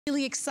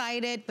really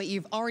excited, but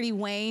you've already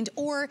waned,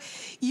 or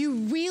you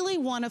really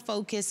want to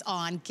focus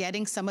on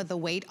getting some of the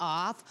weight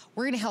off,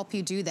 we're going to help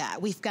you do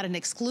that. We've got an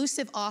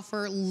exclusive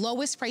offer,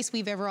 lowest price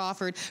we've ever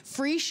offered,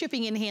 free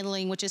shipping and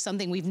handling, which is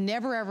something we've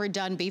never ever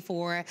done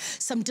before,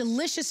 some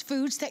delicious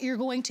foods that you're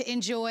going to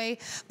enjoy,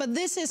 but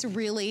this is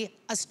really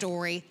a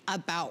story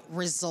about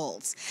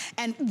results.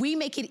 And we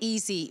make it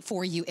easy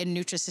for you in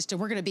Nutrisystem.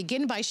 We're going to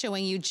begin by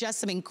showing you just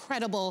some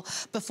incredible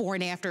before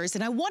and afters.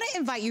 And I want to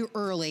invite you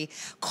early.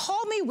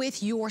 Call me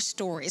with your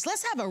stories.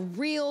 Let's have a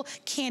real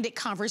candid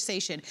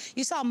conversation.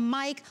 You saw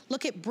Mike,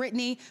 look at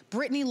Brittany.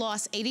 Brittany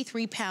lost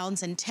 83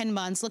 pounds in 10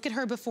 months. Look at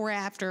her before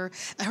after,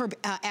 her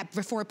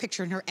before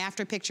picture and her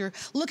after picture.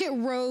 Look at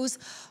Rose.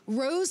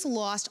 Rose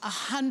lost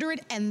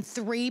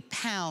 103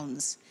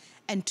 pounds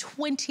in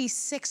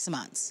 26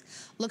 months.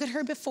 Look at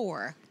her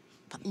before.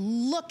 But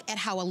look at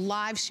how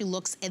alive she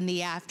looks in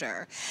the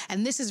after.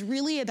 And this is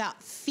really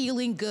about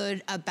feeling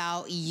good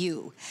about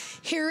you.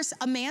 Here's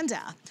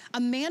Amanda.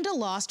 Amanda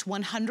lost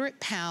 100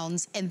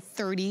 pounds in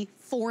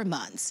 34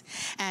 months.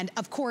 And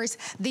of course,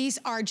 these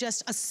are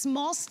just a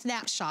small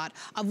snapshot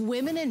of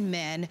women and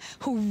men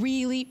who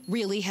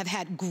really have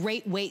had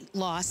great weight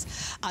loss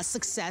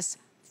success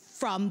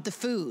from the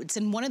foods.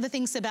 And one of the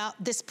things about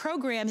this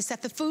program is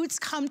that the foods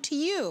come to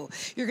you.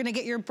 You're gonna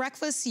get your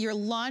breakfast, your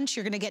lunch,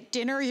 you're gonna get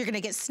dinner, you're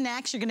gonna get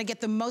snacks, you're gonna get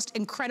the most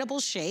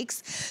incredible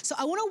shakes. So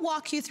I wanna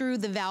walk you through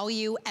the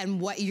value and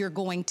what you're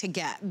going to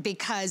get,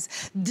 because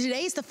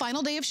today's the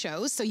final day of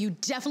shows, so you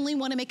definitely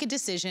wanna make a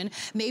decision.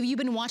 Maybe you've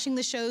been watching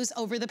the shows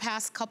over the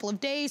past couple of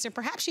days, or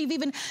perhaps you've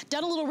even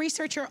done a little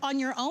research on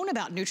your own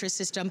about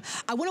Nutrisystem.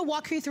 I wanna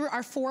walk you through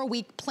our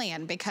 4-week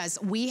plan, because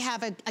we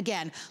have,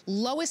 again,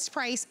 lowest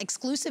price,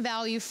 exclusive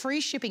value, free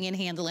shipping and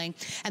handling.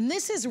 And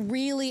this is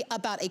really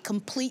about a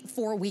complete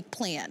 4-week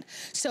plan.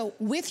 So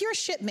with your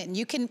shipment,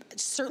 you can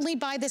certainly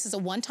buy this as a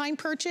one-time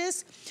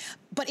purchase,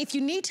 but if you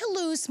need to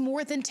lose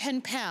more than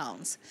 10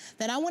 pounds,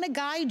 then I wanna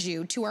guide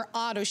you to our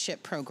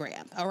AutoShip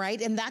program, all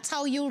right? And that's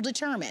how you'll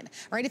determine,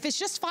 right? If it's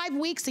just 5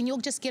 weeks, then you'll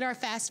just get our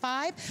Fast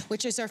 5,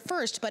 which is our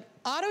first, but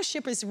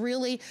AutoShip is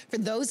really for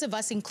those of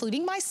us,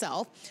 including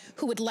myself,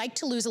 who would like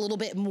to lose a little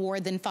bit more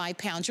than 5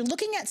 pounds. You're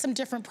looking at some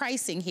different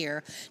pricing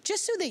here,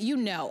 just so that you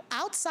know,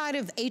 outside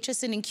of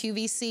HSN and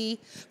QVC,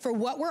 for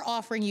what we're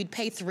offering, you'd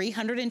pay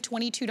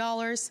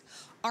 $322.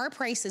 Our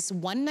price is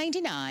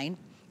 $199,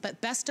 but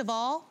best of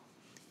all,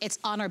 it's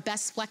on our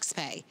best flex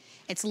pay.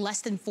 It's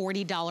less than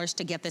 $40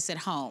 to get this at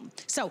home.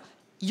 So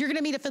you're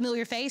gonna meet a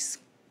familiar face.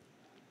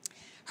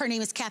 Her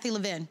name is Kathy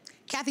Levin.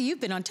 Kathy,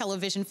 you've been on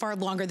television far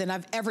longer than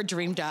I've ever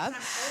dreamed of.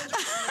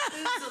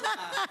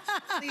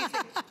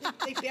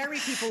 They bury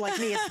people like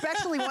me,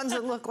 especially ones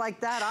that look like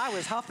that. I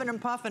was huffing and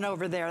puffing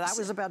over there. That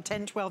was about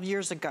 10, 12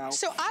 years ago.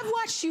 So I've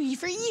watched you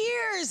for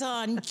years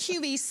on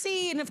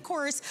QVC, and of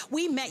course,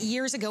 we met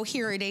years ago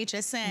here at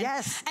HSN.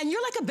 Yes. And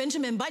you're like a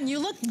Benjamin Button. You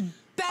look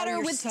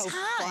better with so time.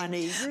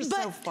 Funny. You're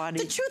but so funny.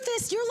 The truth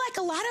is, you're like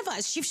a lot of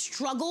us. You've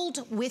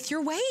struggled with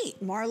your weight.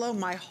 Marlo,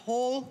 my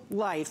whole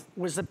life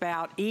was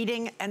about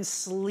eating and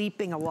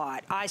sleeping a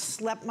lot. I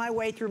slept my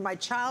way through my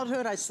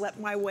childhood. I slept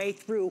my way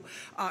through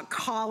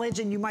college.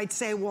 And you might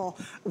say, well,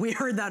 we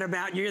heard that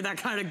about you. You're that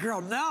kind of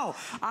girl. No,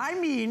 I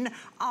mean,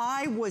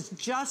 I was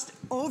just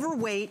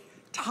overweight,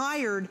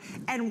 tired,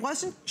 and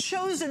wasn't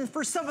chosen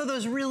for some of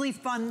those really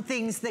fun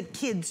things that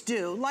kids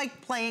do,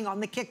 like playing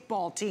on the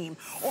kickball team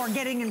or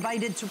getting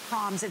invited to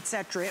proms,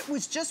 etc. It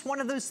was just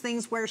one of those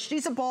things where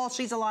she's a ball,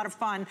 she's a lot of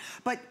fun,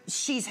 but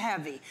she's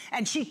heavy,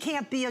 and she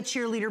can't be a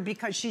cheerleader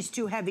because she's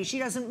too heavy. She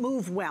doesn't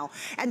move well.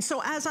 And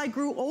so as I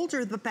grew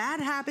older, the bad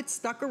habits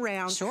stuck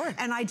around. Sure.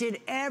 And I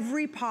did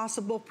every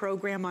possible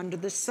program under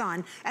the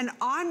sun. And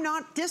I'm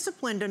not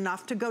disciplined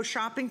enough to go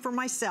shopping for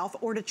myself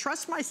or to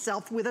trust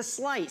myself with a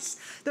slice.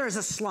 There's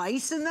a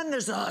slice and then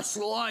there's a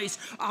slice.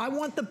 I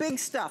want the big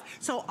stuff.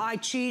 So I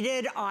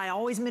cheated. I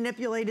always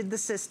manipulated the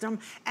system.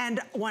 And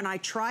when I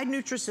tried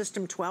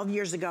Nutrisystem 12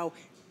 years ago,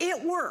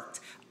 it worked.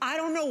 I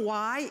don't know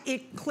why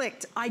it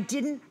clicked. I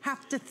didn't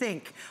have to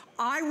think.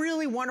 I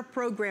really want a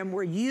program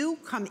where you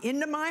come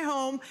into my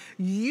home,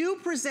 you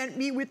present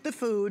me with the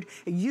food,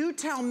 you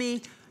tell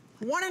me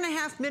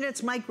 1.5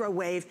 minutes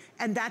microwave,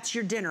 and that's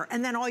your dinner.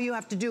 And then all you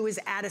have to do is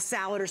add a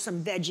salad or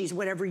some veggies,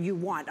 whatever you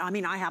want. I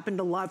mean, I happen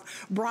to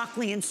love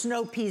broccoli and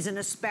snow peas and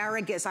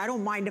asparagus. I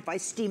don't mind if I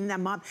steam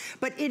them up,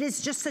 but it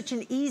is just such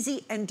an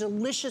easy and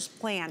delicious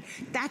plan.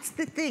 That's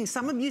the thing.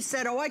 Some of you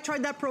said, oh, I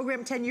tried that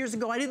program 10 years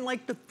ago. I didn't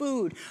like the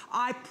food.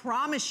 I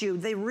promise you,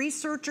 the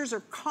researchers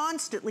are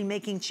constantly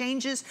making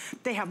changes.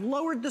 They have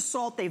lowered the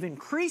salt. They've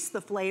increased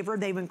the flavor.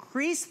 They've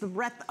increased the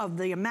breadth of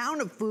the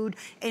amount of food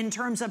in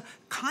terms of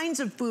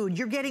kinds of food.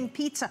 You're getting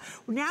pizza.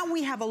 Now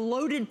we have a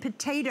loaded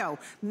potato,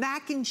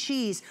 mac and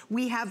cheese.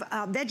 We have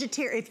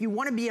vegetarian. If you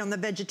want to be on the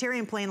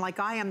vegetarian plan like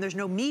I am, there's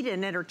no meat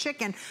in it or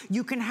chicken,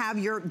 you can have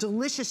your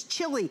delicious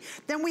chili.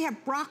 Then we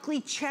have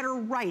broccoli cheddar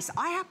rice.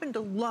 I happen to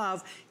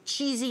love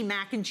cheesy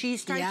mac and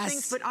cheese type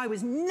things, but I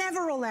was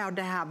never allowed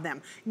to have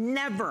them.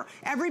 Never.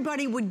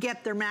 Everybody would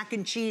get their mac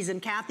and cheese,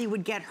 and Kathy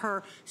would get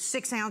her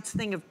 6-ounce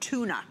thing of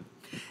tuna.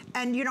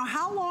 And you know,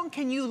 how long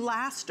can you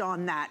last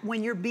on that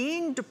when you're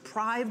being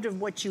deprived of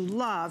what you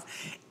love?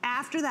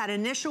 After that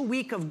initial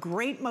week of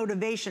great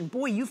motivation,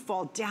 boy, you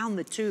fall down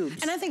the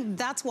tubes. And I think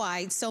that's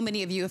why so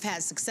many of you have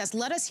had success.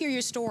 Let us hear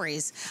your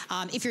stories.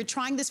 If you're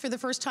trying this for the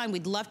first time,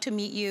 we'd love to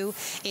meet you.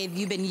 If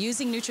you've been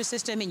using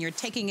Nutrisystem and you're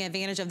taking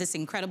advantage of this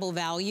incredible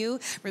value,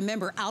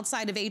 remember,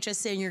 outside of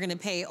HSN, you're gonna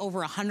pay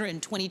over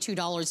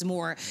 $122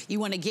 more. You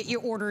wanna get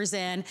your orders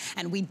in,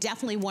 and we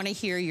definitely wanna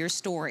hear your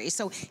story.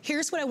 So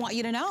here's what I want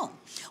you to know.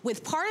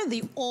 With part of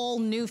the all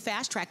new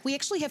Fast Track, we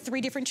actually have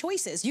 3 different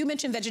choices. You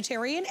mentioned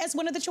vegetarian as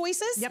one of the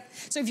choices. Yep.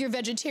 So if you're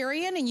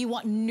vegetarian and you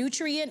want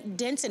nutrient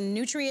dense and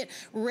nutrient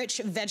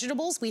rich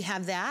vegetables, we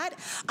have that.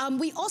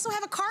 We also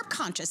have a carb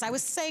conscious. I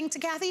was saying to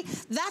Kathy,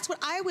 that's what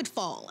I would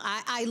fall.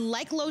 I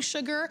like low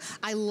sugar,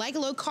 I like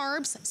low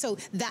carbs, so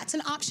that's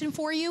an option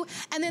for you.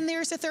 And then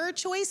there's a third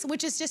choice,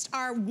 which is just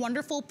our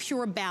wonderful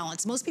pure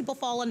balance. Most people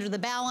fall under the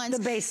balance.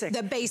 The basic.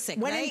 The basic,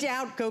 when right? in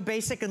doubt, go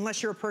basic,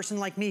 unless you're a person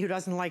like me who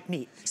doesn't like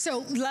meat.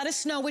 So let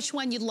us know which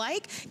one you'd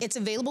like. It's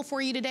available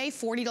for you today,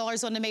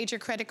 $40 on the major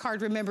credit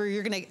card. Remember,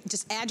 you're gonna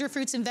just add your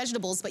fruits and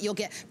vegetables, but you'll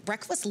get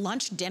breakfast,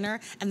 lunch, dinner,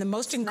 and the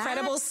most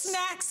incredible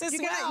snacks as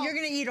well. You're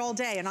gonna eat all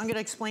day, and I'm gonna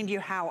explain to you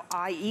how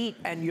I eat,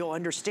 and you'll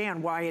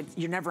understand why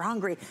you're never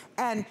hungry.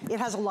 And it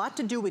has a lot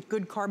to do with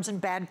good carbs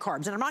and bad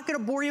carbs. And I'm not gonna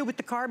bore you with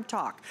the carb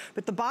talk,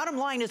 but the bottom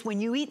line is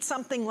when you eat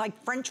something like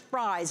French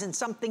fries and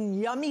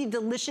something yummy,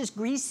 delicious,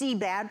 greasy,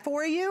 bad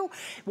for you,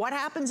 what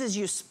happens is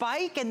you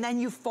spike and then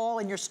you fall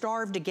and you're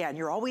starved again.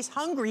 You're always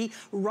hungry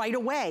right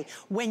away.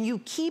 When you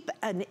keep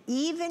an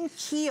even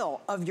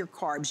keel of your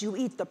carbs, you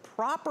eat the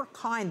proper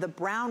kind, the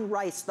brown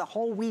rice, the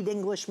whole wheat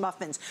English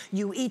muffins,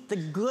 you eat the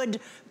good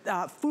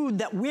food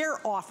that we're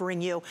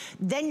offering you,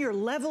 then your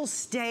levels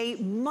stay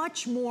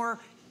much more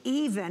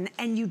even,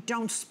 and you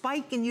don't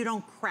spike and you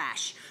don't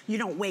crash. You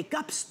don't wake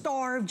up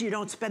starved. You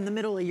don't spend the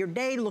middle of your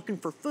day looking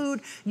for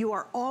food. You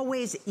are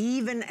always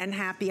even and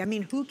happy. I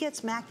mean, who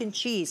gets mac and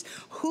cheese?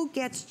 Who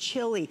gets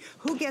chili?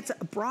 Who gets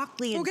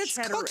broccoli and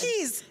cheddar? Who gets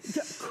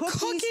cookies?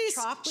 Cookies,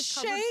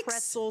 chocolate-covered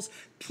pretzels,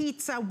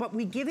 pizza, but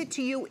we give it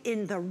to you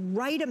in the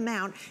right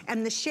amount,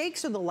 and the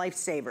shakes are the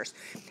lifesavers.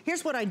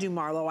 Here's what I do,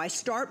 Marlo. I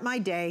start my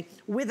day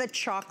with a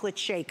chocolate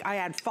shake. I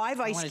add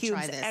 5 ice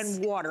cubes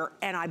and water,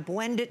 and I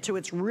blend it till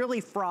it's really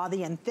frothy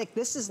and thick.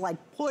 This is like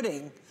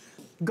pudding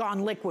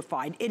gone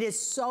liquefied. It is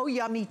so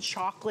yummy,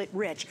 chocolate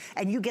rich,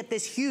 and you get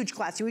this huge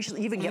glass. You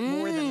usually even get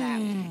more than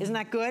that. Isn't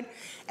that good?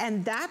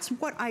 And that's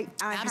what I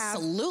have.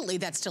 Absolutely,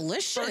 that's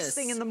delicious. First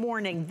thing in the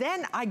morning.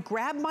 Then I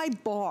grab my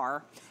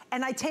bar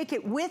and I take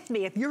it with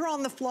me. If you're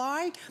on the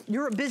fly,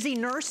 you're a busy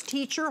nurse,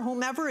 teacher,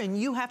 whomever, and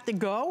you have to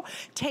go,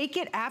 take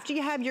it after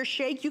you have your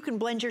shake. You can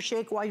blend your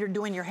shake while you're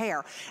doing your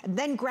hair. And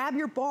then grab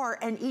your bar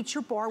and eat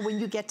your bar when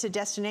you get to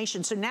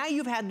destination. So now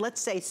you've had,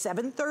 let's say,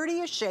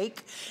 7:30 a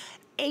shake,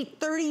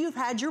 8:30 you've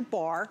had your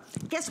bar.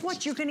 Guess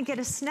what? You're gonna get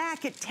a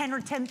snack at 10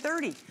 or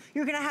 10:30.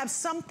 You're gonna have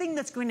something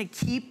that's gonna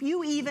keep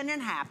you even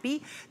and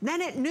happy.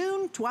 Then at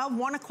noon, 12,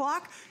 1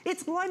 o'clock,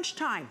 it's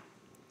lunchtime.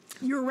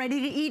 You're ready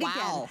to eat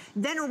again.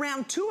 Then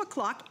around 2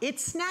 o'clock,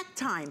 it's snack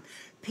time.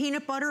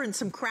 Peanut butter and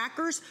some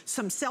crackers,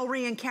 some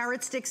celery and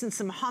carrot sticks and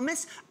some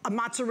hummus, a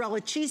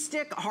mozzarella cheese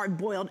stick, a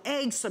hard-boiled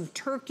egg, some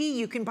turkey.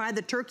 You can buy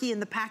the turkey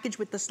in the package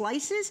with the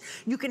slices.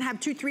 You can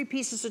have 2, 3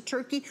 pieces of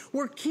turkey.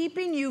 We're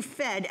keeping you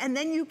fed, and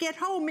then you get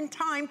home in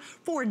time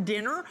for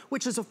dinner,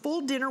 which is a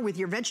full dinner with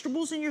your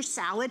vegetables and your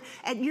salad,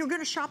 and you're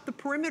gonna shop the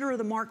perimeter of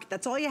the market.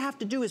 That's all you have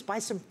to do is buy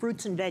some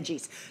fruits and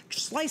veggies.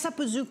 Slice up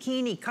a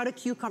zucchini, cut a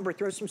cucumber,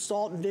 throw some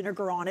salt and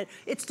vinegar on it.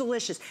 It's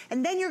delicious.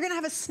 And then you're gonna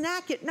have a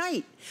snack at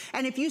night.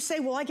 And if you say,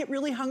 well, I get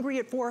really hungry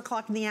at 4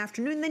 o'clock in the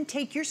afternoon, then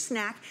take your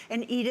snack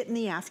and eat it in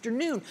the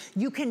afternoon.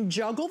 You can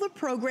juggle the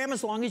program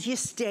as long as you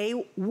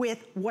stay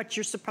with what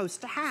you're supposed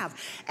to have.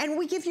 And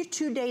we give you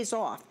 2 days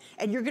off.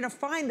 And you're gonna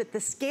find that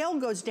the scale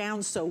goes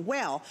down so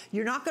well,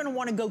 you're not gonna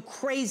wanna go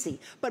crazy.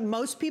 But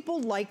most people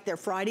like their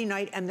Friday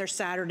night and their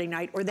Saturday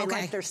night, or they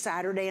like their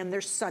Saturday and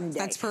their Sunday.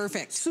 That's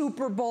perfect.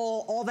 Super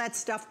Bowl, all that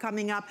stuff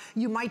coming up.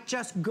 You might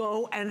just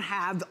go and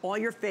have all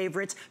your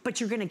favorites, but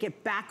you're gonna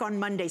get back on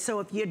Monday. So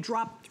if you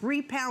drop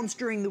 3 pounds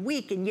during the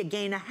week and you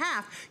gain a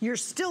half, you're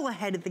still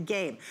ahead of the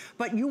game.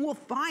 But you will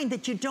find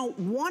that you don't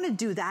want to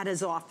do that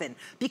as often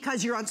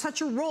because you're on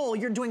such a roll,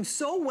 you're doing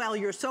so well,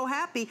 you're so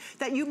happy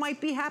that you might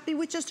be happy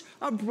with just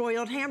a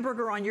broiled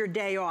hamburger on your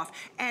day off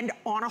and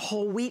on a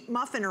whole wheat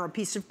muffin or a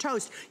piece of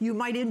toast. You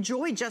might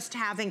enjoy just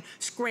having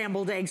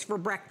scrambled eggs for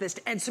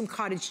breakfast and some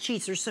cottage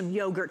cheese or some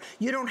yogurt.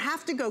 You don't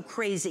have to go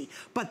crazy,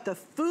 but the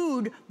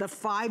food, the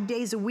 5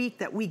 days a week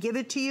that we give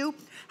it to you,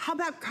 how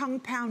about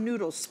Kung Pao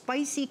noodles,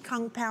 spicy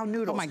Kung Pao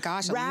noodles? Oh my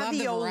gosh, I love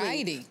the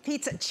variety.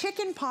 Pizza,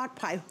 chicken pot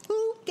pie.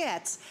 Who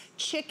gets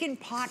chicken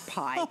pot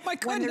pie oh my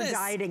when they're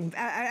dieting?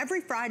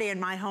 Every Friday in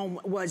my home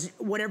was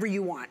whatever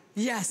you want.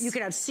 Yes. You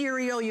could have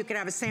cereal, you could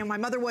have a sandwich. My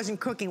mother wasn't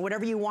cooking.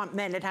 Whatever you want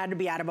meant it had to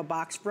be out of a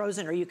box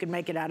frozen, or you could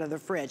make it out of the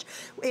fridge.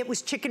 It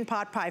was chicken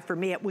pot pie for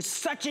me. It was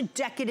such a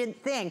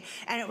decadent thing,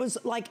 and it was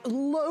like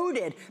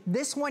loaded.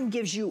 This one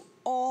gives you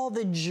all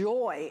the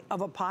joy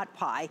of a pot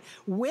pie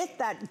with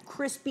that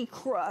crispy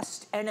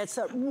crust, and it's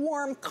a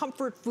warm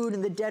comfort food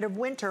in the dead of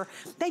winter.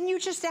 Then you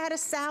just add a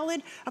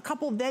salad, a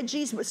couple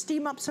veggies,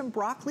 steam up some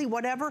broccoli,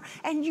 whatever,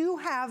 and you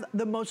have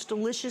the most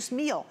delicious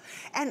meal.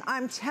 And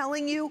I'm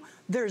telling you,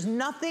 there's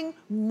nothing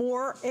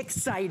more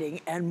exciting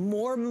and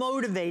more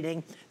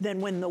motivating than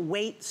when the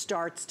weight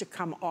starts to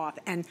come off.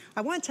 And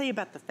I want to tell you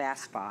about the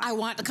fast spot. I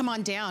want to come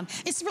on down.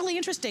 It's really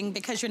interesting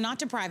because you're not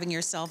depriving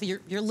yourself.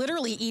 You're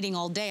literally eating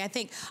all day. I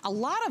think a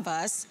lot of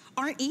us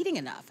aren't eating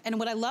enough. And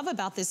what I love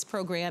about this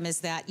program is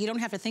that you don't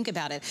have to think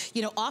about it.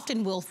 You know,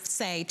 often we'll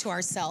say to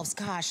ourselves,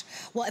 gosh,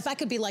 well, if I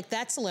could be like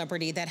that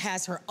celebrity that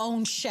has her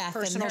own chef.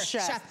 Personal and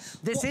chef.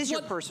 This is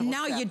your personal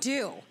chef. Now you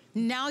do.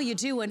 Now you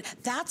do, and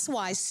that's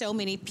why so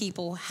many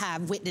people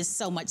have witnessed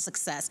so much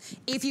success.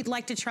 If you'd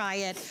like to try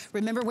it,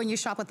 remember when you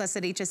shop with us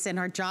at HSN,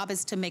 our job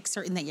is to make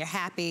certain that you're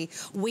happy.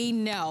 We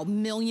know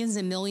millions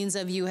and millions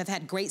of you have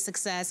had great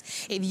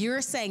success. If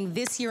you're saying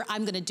this year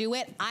I'm gonna do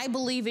it, I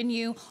believe in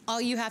you. All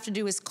you have to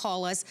do is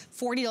call us,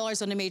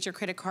 $40 on a major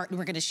credit card, and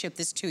we're gonna ship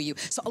this to you.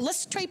 So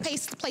let's trade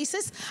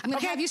places. I'm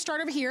gonna have you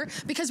start over here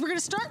because we're gonna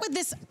start with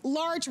this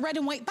large red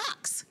and white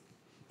box.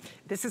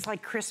 This is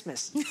like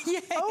Christmas.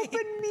 Yay.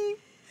 Open me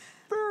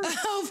first.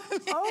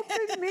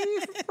 Open me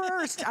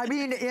first. I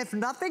mean, if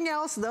nothing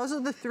else, those are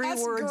the three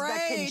words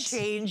that can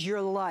change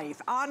your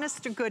life.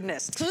 Honest to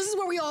goodness. So this is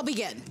where we all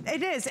begin.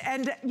 It is.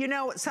 And you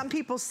know, some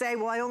people say,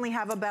 well, I only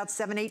have about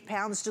 7-8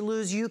 pounds to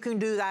lose. You can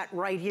do that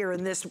right here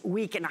in this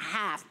week and a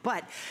half.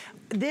 But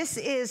this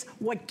is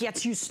what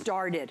gets you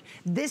started.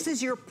 This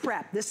is your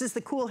prep. This is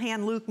the Cool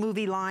Hand Luke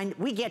movie line.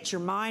 We get your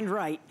mind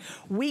right.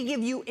 We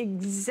give you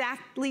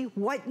exactly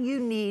what you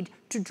need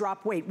to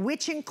drop weight,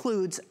 which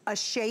includes a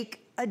shake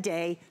a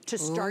day to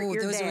start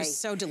your day. Those are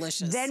so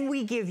delicious. Then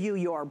we give you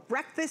your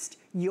breakfast,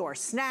 your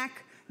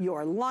snack,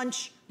 your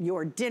lunch,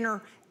 your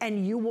dinner,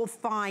 and you will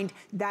find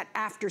that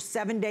after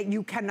 7 days,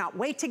 you cannot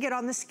wait to get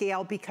on the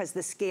scale because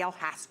the scale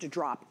has to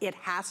drop. It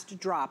has to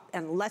drop.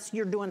 Unless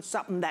you're doing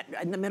something that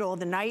in the middle of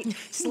the night,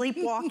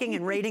 sleepwalking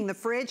and raiding the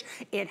fridge,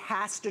 it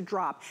has to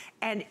drop.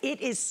 And it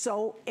is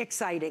so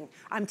exciting.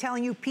 I'm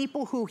telling you,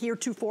 people who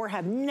heretofore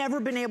have never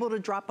been able to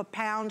drop a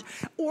pound,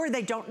 or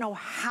they don't know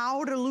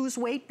how to lose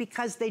weight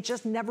because they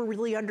just never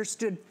really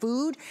understood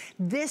food,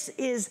 this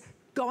is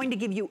going to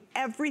give you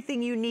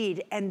everything you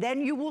need. And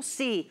then you will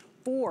see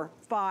 4,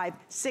 5,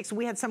 6.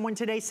 We had someone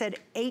today said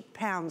 8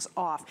 pounds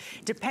off.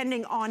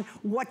 Depending on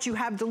what you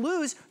have to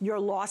lose, your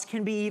loss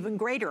can be even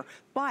greater.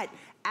 But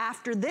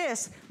after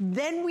this,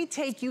 then we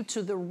take you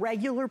to the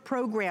regular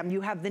program.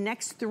 You have the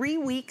next 3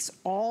 weeks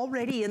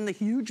already in the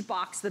huge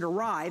box that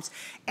arrives,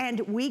 and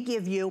we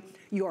give you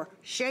your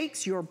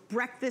shakes, your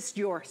breakfast,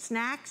 your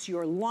snacks,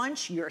 your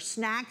lunch, your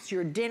snacks,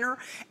 your dinner,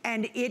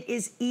 and it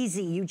is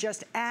easy. You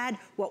just add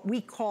what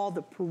we call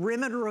the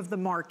perimeter of the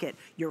market,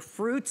 your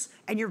fruits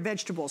and your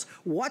vegetables.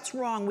 What's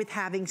wrong with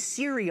having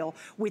cereal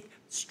with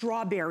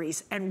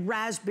strawberries and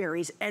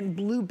raspberries and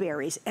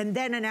blueberries, and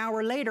then an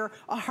hour later,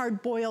 a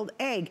hard-boiled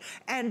egg?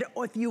 And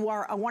if you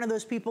are one of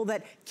those people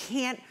that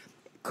can't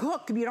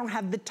cook, if you don't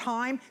have the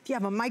time, if you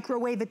have a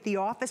microwave at the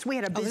office, we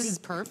had a busy, this is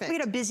perfect. We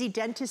had a busy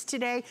dentist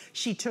today.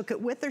 She took it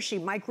with her, she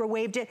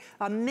microwaved it,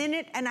 1.5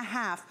 minutes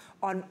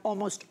on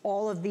almost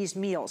all of these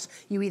meals.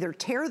 You either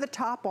tear the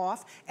top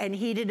off and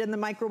heat it in the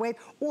microwave,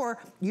 or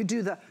you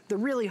do the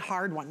really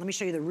hard one. Let me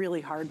show you the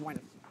really hard one.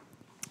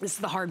 This is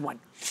the hard one.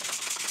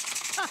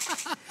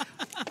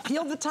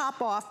 Peel the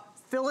top off,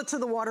 fill it to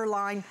the water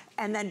line,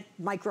 and then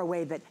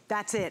microwave it.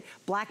 That's it.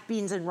 Black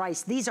beans and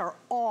rice. These are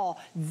all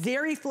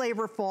very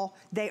flavorful.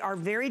 They are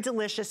very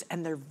delicious,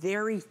 and they're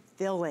very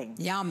filling.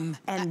 Yum.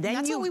 And then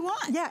that's what we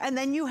want. Yeah, and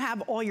then you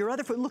have all your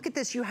other food. Look at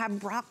this. You have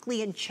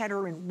broccoli and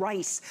cheddar and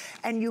rice,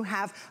 and you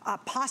have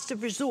pasta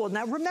fazool.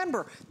 Now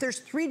remember, there's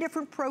 3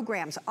 different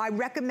programs. I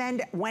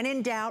recommend, when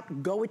in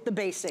doubt, go with the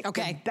basic.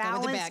 Okay, the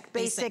balanced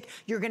basic.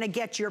 You're gonna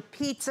get your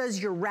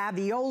pizzas, your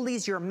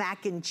raviolis, your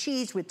mac and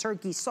cheese with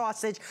turkey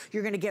sausage.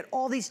 You're gonna get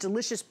all these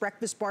delicious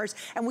breakfast bars.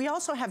 And we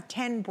also have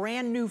 10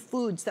 brand new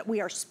foods that we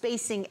are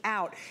spacing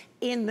out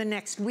in the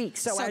next week.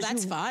 So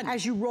that's fun.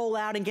 As you roll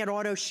out and get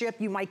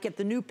AutoShip, you might get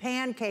the new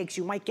pancakes,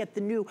 you might get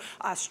the new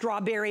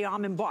strawberry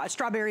almond bar,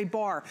 strawberry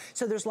bar.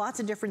 So there's lots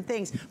of different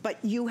things.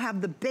 But you have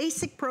the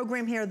basic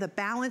program here, the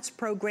balanced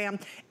program.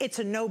 It's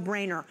a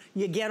no-brainer.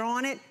 You get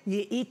on it,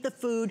 you eat the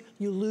food,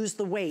 you lose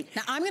the weight.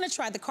 Now I'm gonna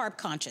try the carb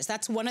conscious.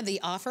 That's one of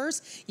the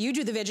offers. You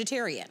do the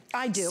vegetarian.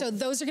 I do. So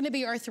those are gonna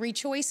be our 3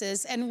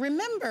 choices. And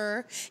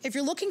remember, if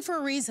you're looking for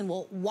a reason,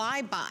 well,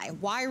 why buy?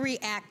 Why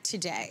react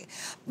today?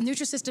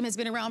 Nutrisystem has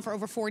been around for for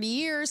over 40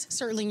 years.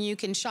 Certainly you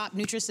can shop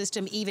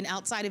Nutrisystem even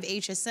outside of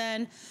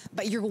HSN,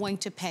 but you're going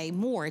to pay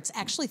more. It's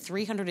actually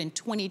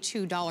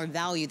 $322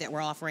 value that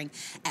we're offering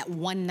at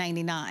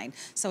 $199.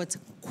 So it's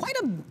quite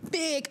a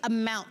big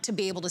amount to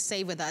be able to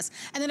save with us.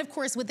 And then of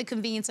course with the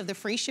convenience of the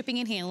free shipping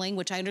and handling,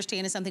 which I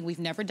understand is something we've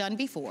never done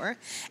before.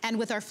 And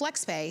with our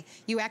FlexPay,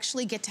 you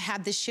actually get to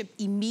have this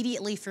shipped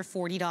immediately for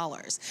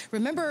 $40.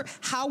 Remember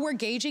how we're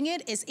gauging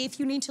it is if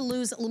you need to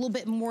lose a little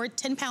bit more,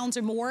 10 pounds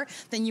or more,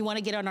 then you want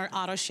to get on our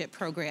AutoShip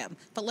program.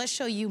 But let's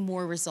show you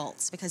more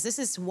results because this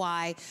is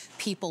why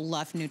people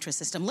love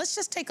Nutrisystem. Let's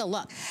just take a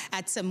look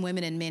at some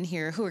women and men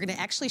here who are going to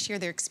actually share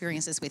their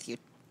experiences with you.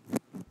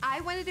 I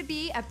wanted to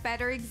be a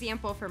better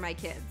example for my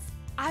kids.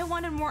 I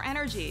wanted more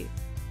energy.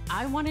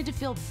 I wanted to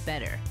feel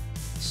better,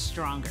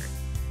 stronger.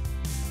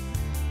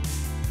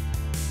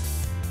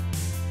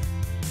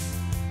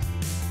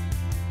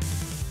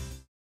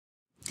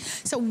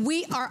 So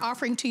we are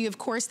offering to you, of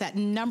course, that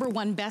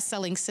 #1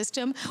 best-selling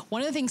system.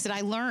 One of the things that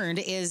I learned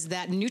is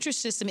that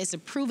Nutrisystem is a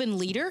proven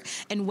leader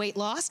in weight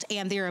loss,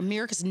 and they're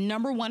America's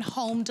 #1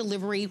 home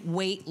delivery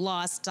weight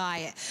loss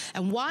diet.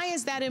 And why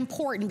is that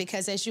important?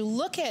 Because as you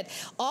look at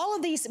all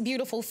of these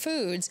beautiful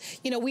foods,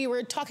 you know, we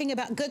were talking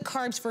about good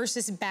carbs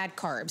versus bad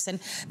carbs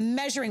and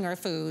measuring our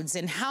foods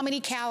and how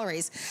many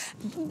calories.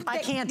 I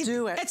can't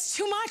do it. It's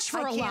too much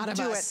for a lot of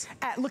us.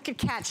 Look at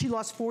Kat, she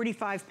lost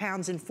 45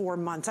 pounds in 4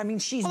 months. I mean,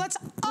 she's that's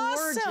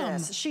awesome.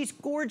 gorgeous. She's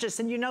gorgeous.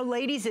 And you know,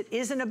 ladies, it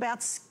isn't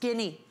about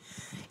skinny.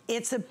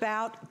 It's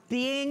about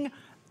being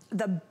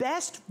the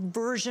best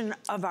version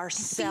of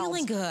ourselves.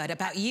 Feeling good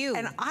about you.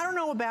 And I don't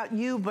know about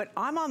you, but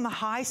I'm on the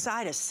high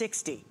side of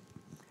 60.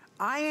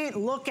 I ain't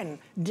looking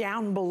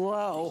down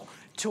below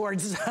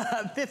towards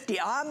 50.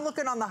 I'm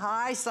looking on the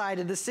high side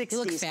of the 60s. You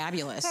look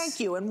fabulous. Thank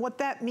you. And what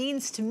that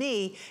means to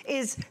me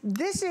is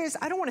this is,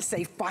 I don't want to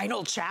say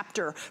final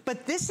chapter,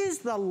 but this is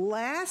the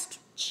last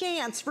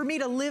chance for me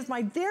to live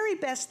my very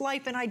best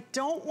life, and I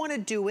don't want to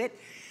do it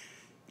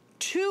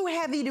too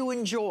heavy to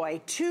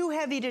enjoy, too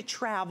heavy to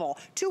travel,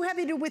 too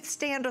heavy to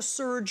withstand a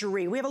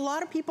surgery. We have a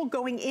lot of people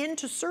going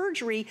into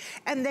surgery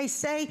and they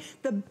say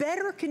the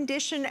better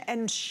condition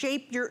and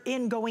shape you're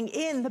in going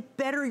in, the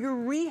better your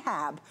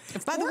rehab.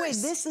 By the way,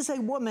 this is a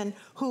woman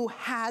who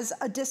has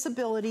a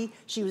disability.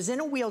 She was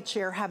in a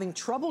wheelchair having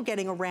trouble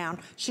getting around.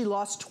 She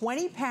lost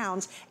 20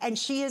 pounds and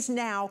she is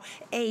now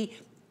a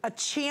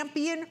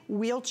champion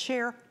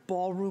wheelchair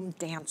ballroom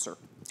dancer.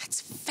 That's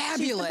fabulous.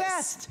 She's the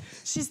best.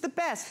 She's the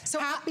best. So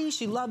happy,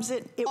 she loves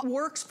it. It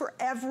works for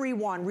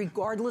everyone,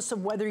 regardless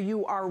of whether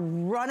you are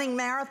running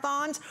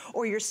marathons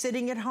or you're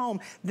sitting at home.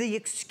 The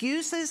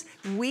excuses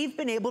we've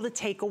been able to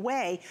take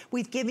away.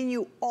 We've given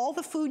you all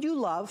the food you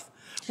love.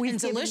 And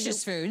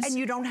delicious foods. And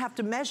you don't have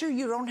to measure,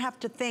 you don't have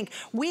to think.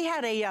 We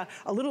had a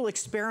little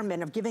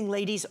experiment of giving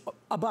ladies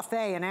a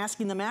buffet and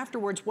asking them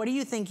afterwards, what do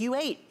you think you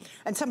ate?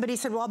 And somebody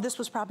said, well, this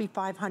was probably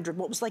 500.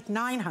 Well, it was like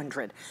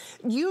 900.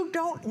 You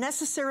don't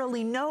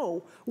necessarily know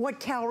what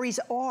calories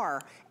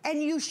are,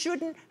 and you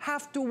shouldn't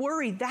have to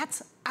worry.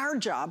 That's our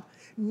job.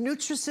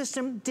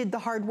 Nutrisystem did the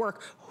hard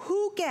work.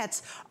 Who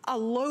gets a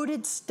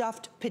loaded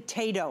stuffed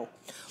potato?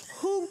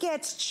 Who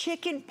gets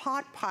chicken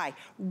pot pie,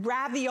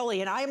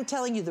 ravioli? And I am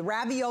telling you, the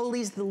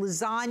raviolis, the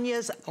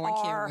lasagnas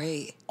are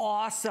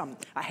awesome.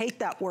 I hate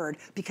that word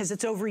because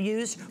it's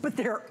overused, but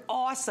they're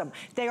awesome.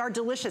 They are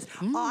delicious.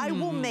 I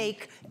will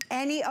make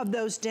any of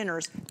those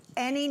dinners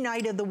any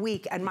night of the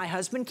week, and my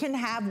husband can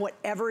have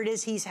whatever it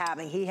is he's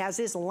having. He has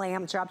his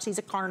lamb chops, he's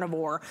a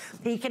carnivore.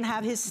 He can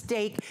have his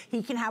steak,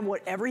 he can have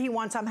whatever he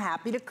wants. I'm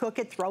happy to cook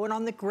it, throw it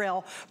on the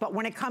grill. But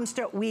when it comes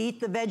to, we eat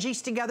the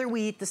veggies together,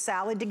 we eat the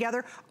salad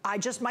together, I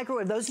just microwave.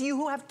 Those of you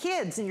who have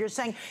kids and you're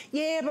saying,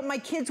 yeah, but my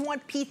kids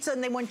want pizza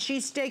and they want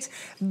cheesesteaks,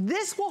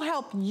 this will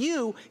help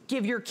you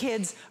give your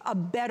kids a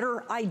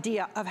better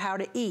idea of how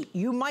to eat.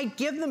 You might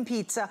give them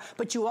pizza,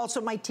 but you also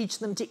might teach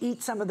them to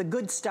eat some of the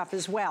good stuff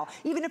as well.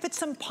 Even if it's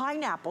some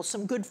pineapple,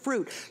 some good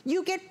fruit.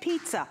 You get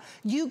pizza,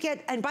 you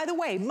get, and by the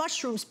way,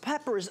 mushrooms,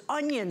 peppers,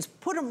 onions,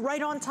 put them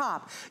right on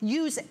top.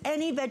 Use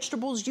any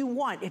vegetables you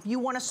want. If you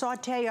want to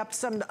saute up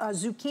some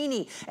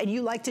zucchini and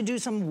you like to do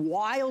some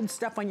wild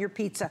stuff on your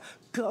pizza,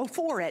 go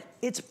for it.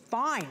 It's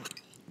fine.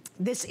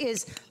 This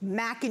is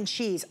mac and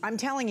cheese. I'm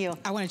telling you.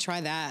 I want to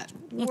try that.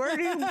 Where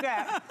do you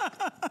get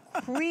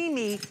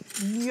creamy,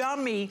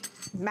 yummy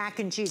mac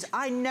and cheese?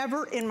 I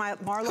never in my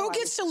Marlo. Who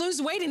gets to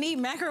lose weight and eat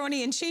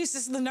macaroni and cheese?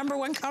 This is the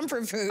 #1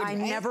 comfort food. I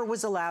never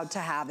was allowed to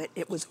have it.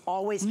 It was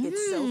always,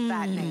 it's so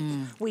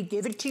fattening. We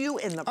give it to you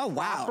in the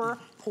proper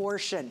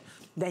portion.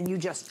 Then you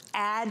just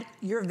add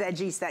your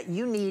veggies that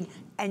you need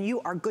and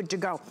you are good to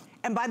go.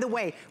 And by the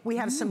way, we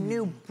have some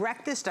new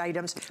breakfast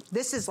items.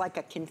 This is like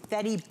a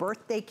confetti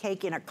birthday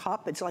cake in a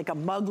cup. It's like a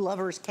mug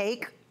lover's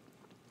cake.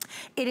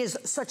 It is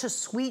such a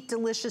sweet,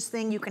 delicious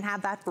thing. You can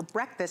have that for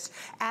breakfast.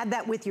 Add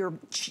that with your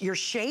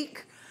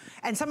shake.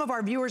 And some of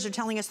our viewers are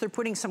telling us they're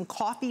putting some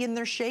coffee in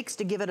their shakes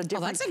to give it a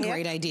different kick. That's a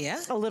great idea.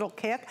 A little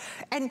kick.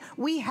 And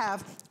we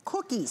have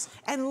cookies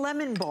and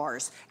lemon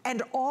bars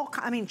and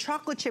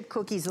chocolate chip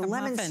cookies, a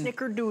lemon muffin.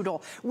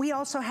 snickerdoodle. We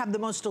also have the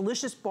most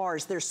delicious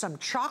bars. There's some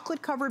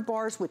chocolate covered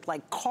bars with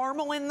like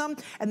caramel in them,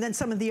 and then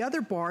some of the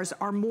other bars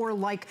are more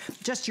like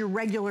just your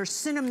regular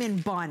cinnamon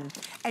bun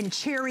and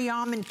cherry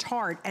almond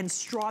tart and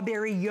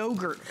strawberry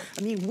yogurt.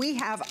 I mean, we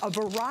have a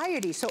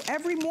variety. So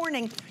every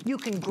morning you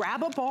can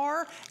grab a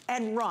bar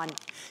and run.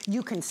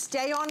 You can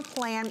stay on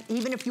plan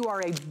even if you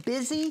are a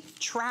busy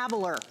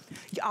traveler.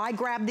 I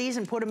grab these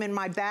and put them in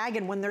my bag,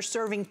 and when they're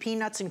serving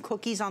peanuts and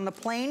cookies on the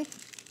plane,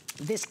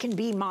 this can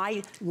be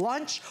my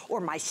lunch or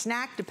my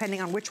snack,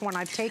 depending on which one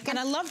I've taken. And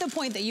I love the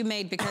point that you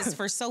made, because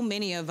for so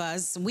many of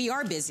us, we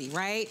are busy,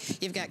 right?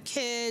 You've got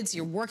kids,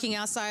 you're working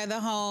outside of the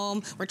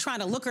home, we're trying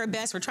to look our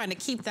best, we're trying to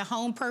keep the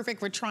home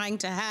perfect, we're trying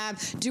to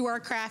do our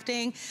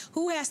crafting.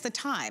 Who has the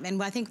time?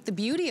 And I think the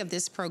beauty of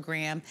this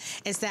program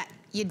is that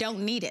you don't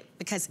need it,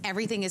 because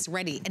everything is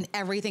ready and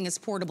everything is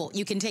portable.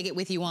 You can take it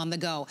with you on the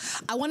go.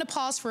 I want to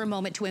pause for a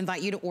moment to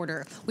invite you to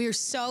order. We are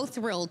so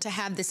thrilled to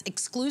have this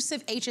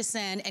exclusive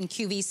HSN and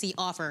QVC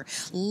offer.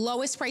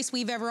 Lowest price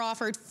we've ever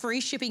offered, free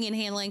shipping and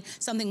handling,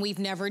 something we've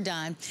never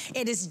done.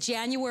 It is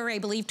January, I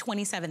believe,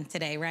 27th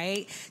today,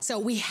 right? So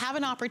we have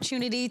an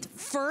opportunity,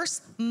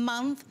 first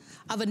month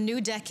of a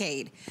new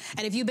decade.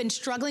 And if you've been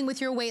struggling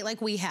with your weight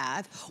like we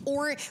have,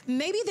 or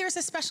maybe there's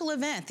a special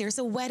event, there's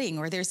a wedding,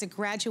 or there's a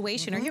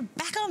graduation, or you're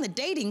back on the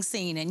dating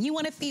scene and you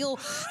want to feel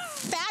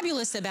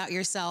fabulous about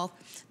yourself,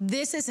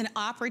 this is an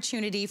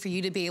opportunity for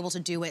you to be able to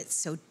do it.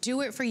 So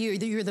do it for you.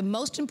 You're the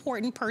most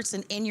important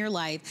person in your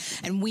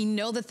life, and we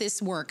know that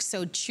this works.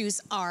 So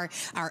choose our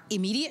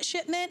immediate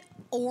shipment,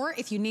 or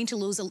if you need to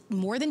lose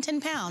more than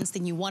 10 pounds,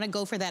 then you want to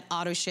go for that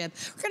auto ship.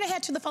 We're going to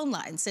head to the phone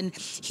lines and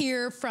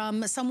hear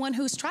from someone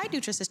who's tried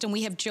Nutrisystem.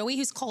 We have Joey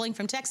who's calling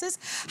from Texas.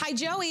 Hi,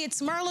 Joey.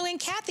 It's Marlo and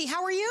Kathy.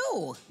 How are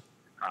you?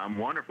 I'm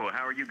wonderful.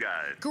 How are you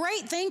guys?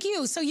 Great, thank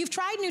you. So you've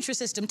tried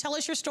Nutrisystem. Tell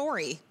us your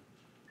story.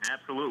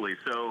 Absolutely.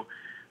 So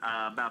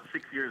about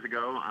 6 years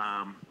ago,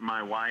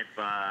 my wife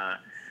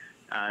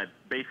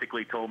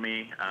basically told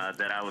me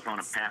that I was on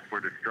a path for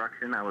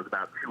destruction. I was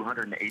about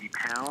 280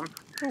 pounds.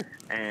 Ooh.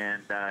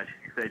 And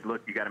she said,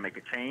 look, you got to make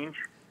a change.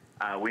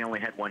 We only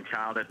had one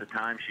child at the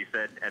time. She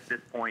said, at this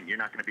point, you're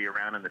not going to be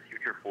around in the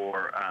future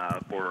for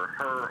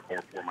her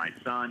or for my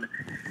son.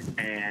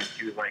 And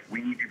she was like,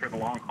 we need you for the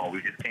long haul.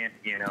 We just can't,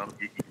 you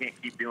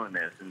can't keep doing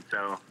this. And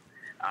so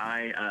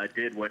I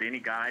did what any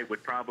guy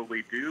would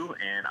probably do.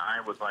 And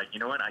I was like, you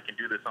know what? I can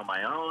do this on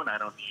my own. I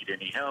don't need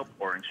any help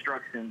or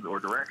instructions or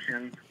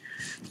directions.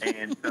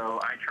 And so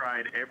I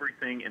tried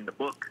everything in the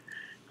book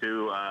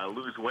to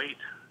lose weight,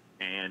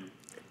 and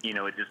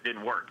it just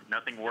didn't work.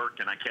 Nothing worked,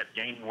 and I kept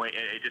gaining weight.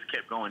 It just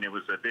kept going. It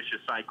was a vicious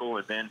cycle.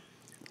 And then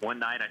one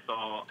night I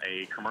saw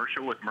a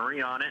commercial with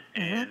Marie on it,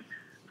 and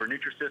for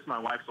Nutrisystem, my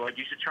wife was like,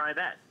 you should try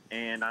that.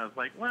 And I was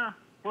like, well,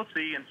 we'll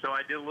see. And so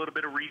I did a little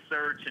bit of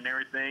research and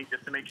everything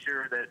just to make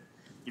sure that,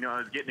 I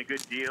was getting a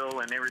good deal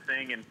and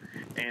everything.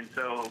 And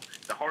so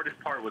the hardest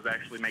part was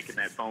actually making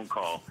that phone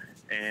call.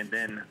 And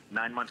then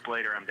 9 months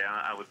later,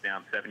 I was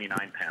down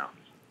 79 pounds.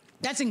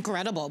 That's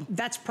incredible.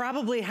 That's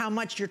probably how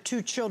much your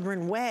two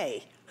children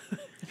weigh.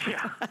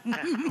 Yeah,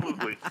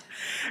 absolutely.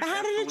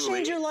 How did it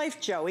change your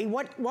life, Joey?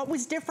 What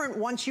was different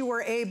once you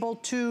were able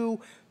to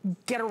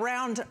get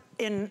around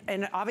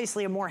in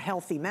obviously a more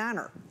healthy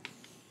manner?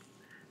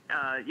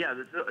 Yeah,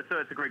 so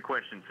it's a great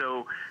question.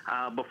 So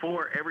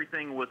before,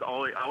 everything was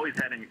I always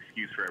had an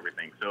excuse for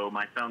everything. So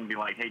my son would be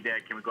like, hey,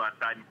 Dad, can we go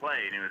outside and play?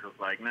 And it was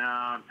just like, no,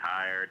 I'm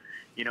tired.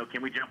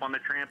 Can we jump on the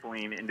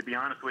trampoline? And to be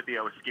honest with you,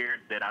 I was scared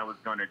that I was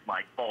going to,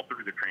 fall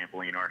through the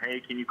trampoline. Or, hey,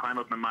 can you climb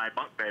up in my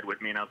bunk bed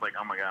with me? And I was like,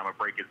 oh, my God, I'm going to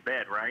break his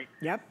bed, right?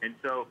 Yep. And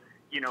so,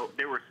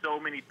 there were so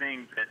many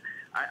things that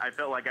I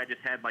felt like I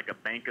just had like a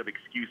bank of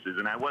excuses,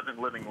 and I wasn't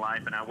living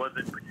life, and I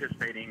wasn't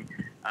participating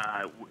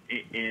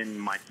in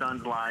my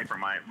son's life or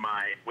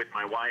with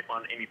my wife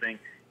on anything.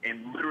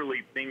 And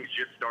literally things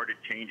just started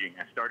changing.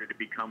 I started to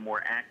become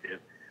more active.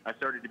 I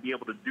started to be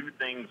able to do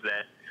things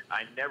that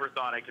I never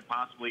thought I could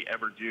possibly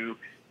ever do.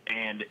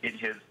 And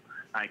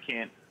I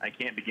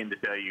can't begin to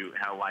tell you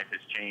how life has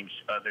changed,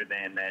 other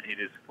than that it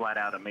is flat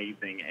out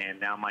amazing. And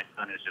now my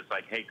son is just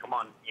like, hey, come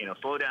on,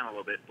 slow down a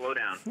little bit, slow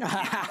down.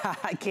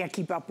 I can't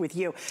keep up with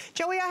you.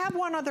 Joey, I have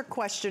one other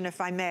question, if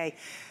I may.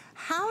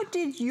 How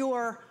did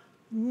your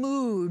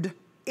mood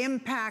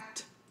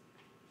impact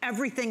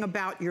everything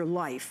about your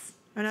life?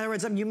 In other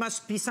words, you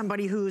must be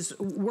somebody who's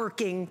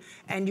working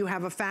and you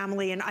have a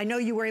family, and I know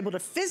you were able to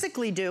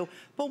physically do,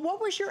 but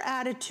what was your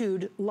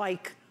attitude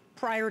like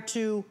prior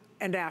to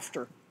and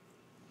after?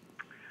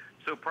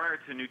 So prior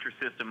to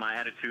Nutrisystem, my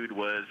attitude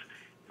was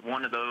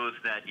one of those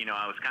that,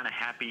 I was kind of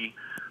happy.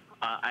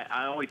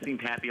 I always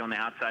seemed happy on the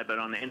outside, but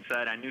on the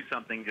inside, I knew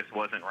something just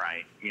wasn't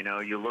right.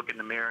 You look in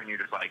the mirror and you're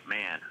just like,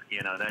 man,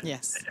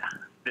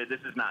 this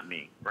is not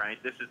me,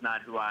 right? This is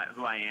not who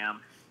I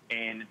am.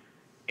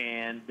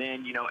 And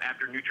then,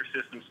 after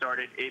Nutrisystem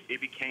started,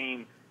 it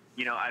became,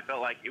 I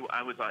felt like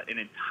I was an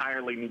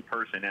entirely new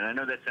person. And I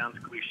know that sounds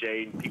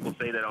cliche, and people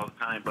say that all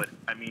the time, but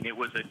I mean, it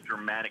was a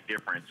dramatic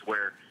difference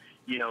where,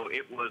 you know,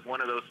 it was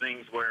one of those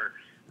things where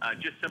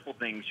just simple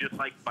things, just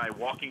like by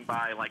walking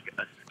by like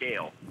a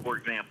scale, for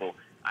example,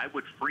 I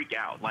would freak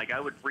out. Like I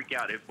would freak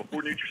out if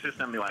before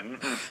Nutrisystem, I'd be like,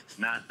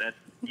 not that,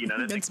 you know,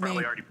 that thing's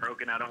probably already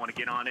broken. I don't want to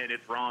get on it.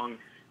 It's wrong.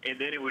 And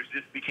then it was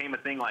just became a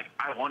thing like,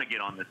 I want to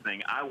get on this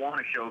thing. I want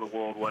to show the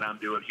world what I'm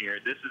doing here.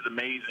 This is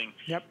amazing.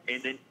 Yep.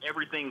 And then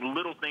everything,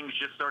 little things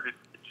just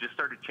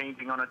started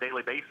changing on a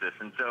daily basis.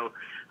 And so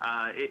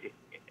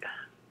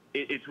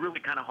it's really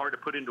kind of hard to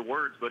put into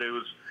words, but it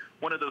was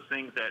one of those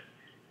things that,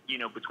 you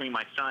know, between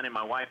my son and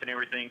my wife and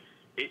everything,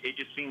 it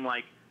just seemed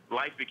like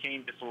life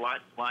became just a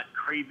lot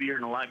crazier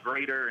and a lot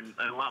greater and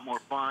a lot more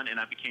fun. And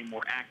I became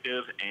more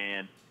active,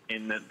 and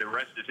the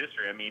rest is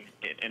history. I mean,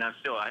 and I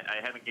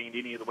haven't gained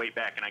any of the weight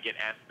back, and I get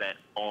asked that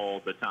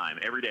all the time,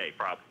 every day,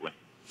 probably.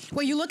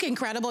 Well, you look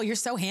incredible. You're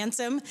so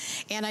handsome.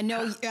 And I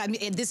know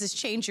this has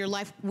changed your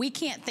life. We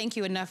can't thank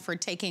you enough for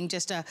taking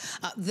just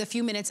the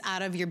few minutes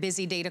out of your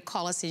busy day to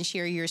call us and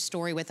share your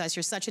story with us.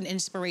 You're such an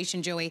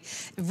inspiration, Joey.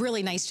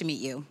 Really nice to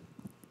meet you.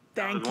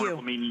 It was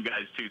wonderful meeting you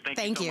guys too.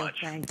 Thank you so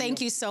much. Thank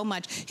you so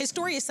much. His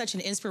story is such an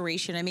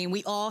inspiration. I mean,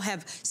 we all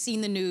have seen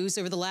the news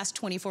over the last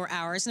 24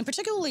 hours, and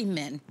particularly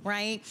men,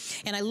 right?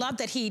 And I love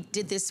that he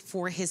did this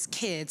for his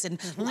kids. And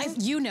life,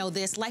 you know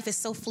this, life is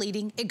so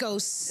fleeting. It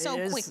goes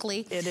so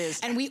quickly. It is.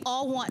 And we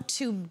all want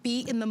to be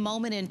in the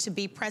moment and to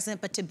be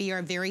present, but to be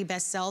our very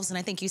best selves. And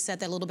I think you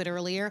said that a little bit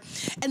earlier.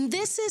 And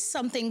this is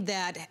something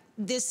that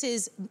this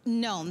is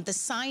known. The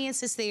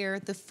science is there.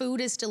 The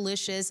food is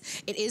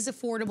delicious. It is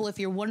affordable. If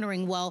you're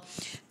wondering, well,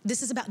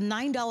 this is about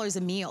 $9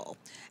 a meal.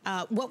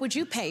 What would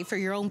you pay for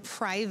your own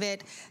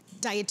private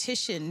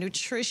dietitian,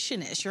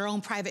 nutritionist, your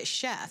own private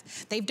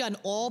chef? They've done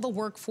all the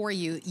work for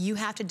you. You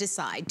have to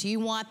decide. Do you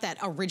want that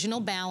original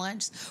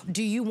balance?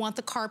 Do you want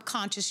the carb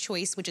conscious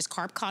choice, which is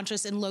carb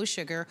conscious and low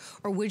sugar?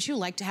 Or would you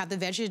like to have the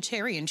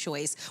vegetarian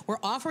choice? We're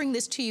offering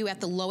this to you at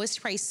the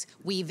lowest price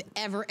we've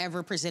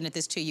ever presented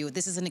this to you.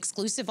 This is an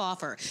exclusive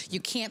offer.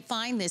 You can't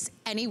find this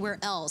anywhere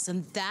else.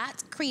 And that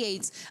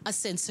creates a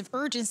sense of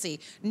urgency.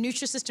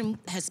 Nutrisystem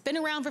has been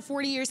around for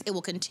 40 years. It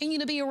will continue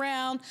to be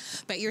around,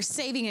 but you're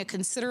saving a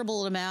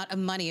considerable amount of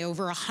money,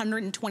 over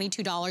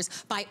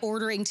 $122 by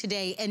ordering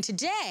today. And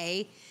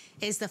today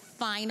is the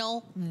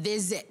final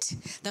visit,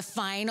 the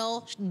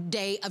final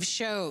day of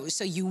shows.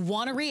 So you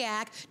want to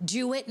react,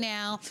 do it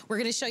now. We're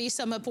going to show you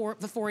some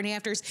before and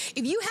afters.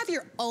 If you have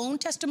your own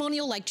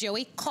testimonial like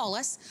Joey, call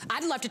us.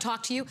 I'd love to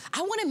talk to you.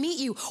 I want to meet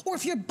you. Or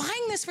if you're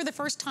buying this for the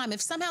first time,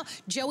 if somehow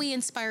Joey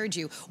inspired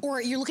you,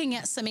 or you're looking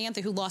at Samantha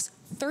who lost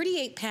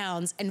 38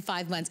 pounds in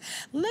 5 months.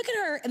 Look at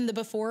her in the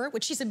before,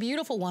 which she's a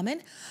beautiful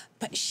woman,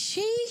 but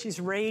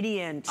she's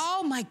radiant.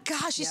 Oh my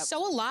gosh, she's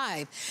so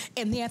alive.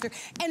 And the after,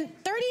 and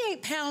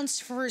 38 pounds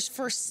for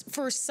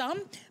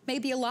some may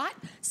be a lot,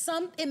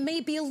 some it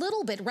may be a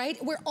little bit, right?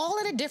 We're all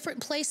at a different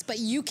place, but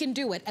you can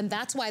do it. And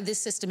that's why this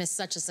system is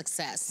such a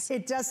success.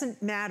 It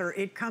doesn't matter.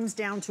 It comes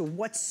down to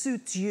what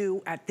suits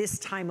you at this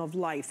time of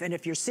life. And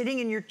if you're sitting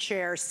in your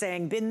chair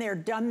saying, been there,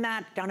 done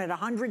that, done it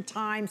 100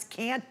 times,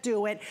 can't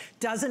do it,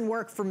 doesn't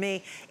work for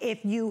me.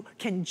 If you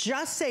can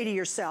just say to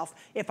yourself,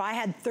 if I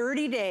had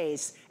 30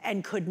 days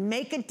and could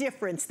make a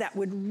difference that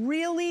would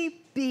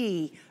really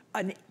be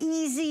an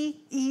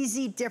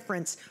easy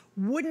difference,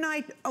 wouldn't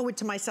I owe it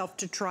to myself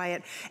to try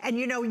it? And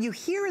you know, you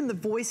hear in the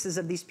voices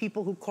of these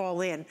people who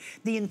call in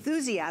the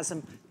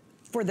enthusiasm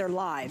for their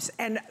lives.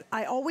 And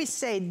I always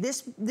say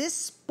this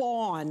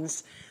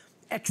spawns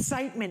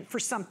excitement for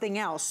something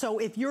else. So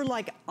if you're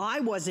like I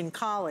was in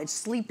college,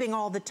 sleeping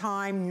all the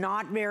time,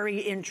 not very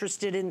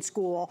interested in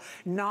school,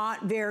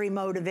 not very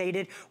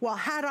motivated, well,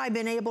 had I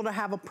been able to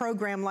have a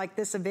program like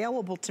this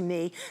available to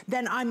me,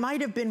 then I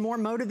might have been more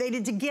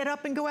motivated to get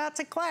up and go out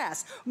to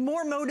class,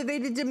 more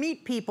motivated to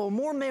meet people,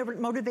 more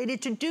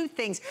motivated to do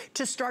things,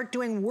 to start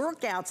doing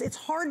workouts. It's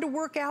hard to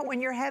work out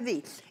when you're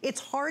heavy. It's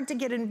hard to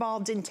get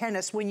involved in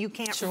tennis when you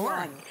can't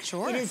run.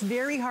 It is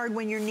very hard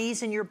when your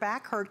knees and your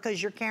back hurt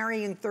because you're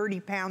carrying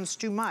 30 pounds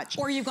too much.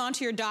 Or you've gone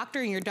to your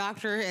doctor and your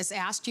doctor has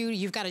asked you,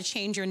 you've got to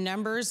change your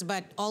numbers,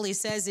 but all he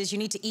says is you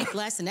need to eat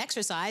less and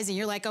exercise, and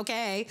you're like,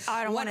 okay.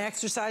 I don't want to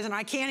exercise and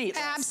I can't eat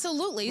less.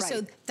 Absolutely. Right.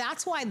 So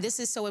that's why this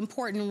is so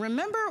important.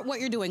 Remember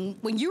what you're doing.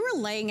 When you were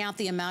laying out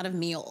the amount of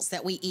meals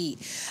that we eat,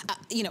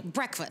 you know,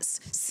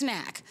 breakfast,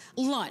 snack,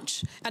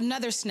 lunch,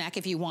 another snack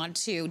if you want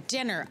to,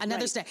 dinner,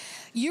 another snack.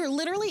 You're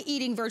literally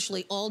eating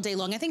virtually all day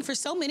long. I think for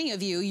so many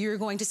of you, you're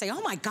going to say,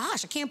 oh my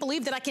gosh, I can't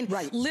believe that I can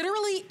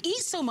literally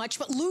eat so much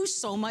but lose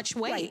so much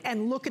weight.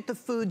 And look at the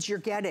foods you're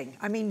getting.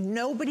 I mean,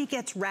 nobody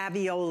gets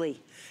ravioli.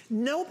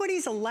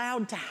 Nobody's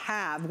allowed to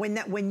have,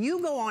 when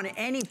you go on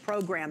any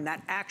program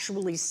that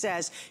actually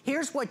says,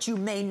 here's what you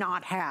may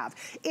not have.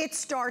 It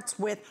starts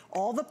with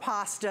all the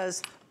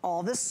pastas,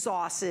 all the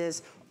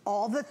sauces,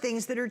 all the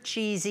things that are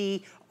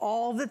cheesy,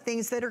 all the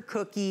things that are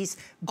cookies,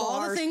 bars,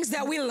 all the things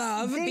that we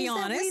love, be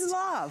honest. Things that we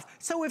love.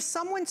 So if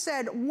someone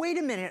said, wait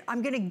a minute,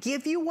 I'm gonna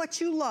give you what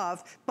you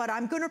love, but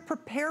I'm gonna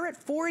prepare it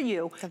for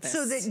you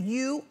so that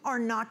you are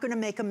not gonna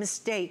make a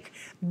mistake.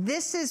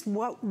 This is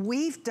what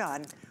we've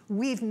done.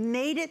 We've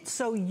made it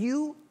so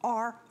you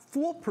are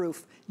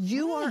foolproof.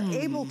 You are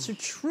able to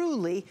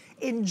truly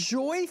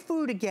enjoy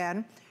food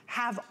again,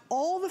 have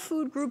all the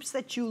food groups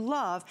that you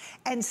love,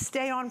 and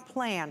stay on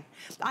plan.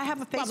 I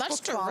have a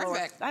Facebook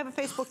follower. I have a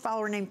Facebook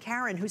follower named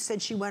Karen who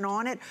said she went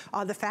on it,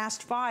 the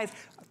Fast 5,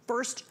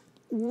 first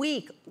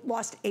week,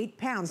 lost 8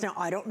 pounds. Now,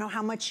 I don't know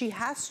how much she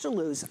has to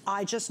lose.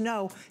 I just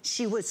know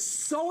she was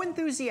so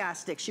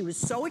enthusiastic. She was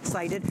so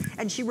excited.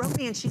 And she wrote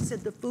me and she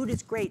said, the food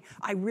is great.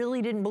 I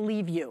really didn't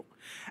believe you.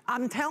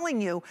 I'm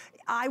telling you,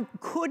 I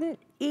couldn't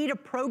eat a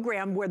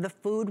program where the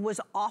food was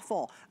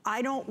awful.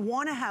 I don't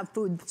want to have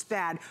food that's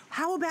bad.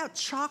 How about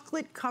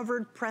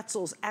chocolate-covered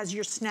pretzels as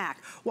your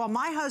snack? While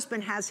my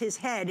husband has his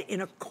head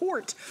in a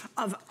quart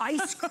of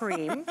ice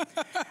cream,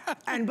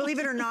 and believe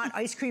it or not,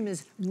 ice cream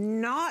is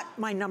not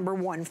my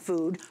 #1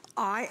 food.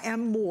 I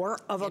am more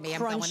of a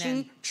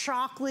crunchy,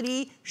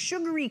 chocolatey,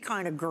 sugary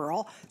kind of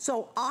girl.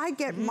 So I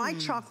get my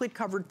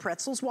chocolate-covered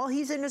pretzels while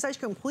he's in his ice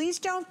cream. Please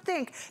don't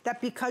think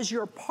that because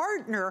your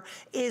partner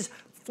is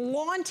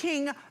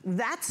flaunting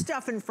that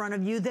stuff in front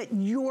of you that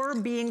you're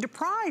being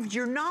deprived.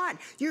 You're not.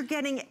 You're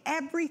getting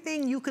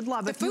everything you could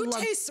love. The food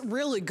tastes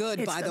really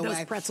good, by the way.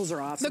 Those pretzels are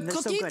awesome.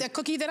 The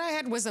cookie that I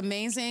had was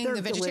amazing. They're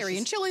the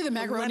vegetarian chili, the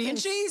macaroni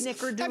and cheese.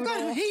 Snickerdoodle. I'm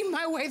going to eat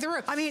my way through.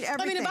 I mean,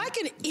 everything. if I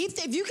can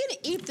eat, if you can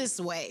eat this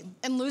way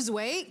and lose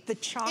weight,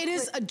 it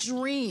is a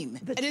dream.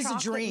 It is a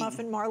dream.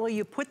 Muffin, Marlo,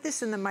 you put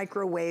this in the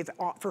microwave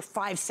for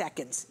 5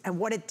 seconds, and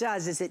what it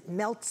does is it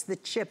melts the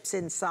chips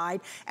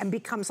inside and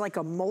becomes like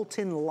a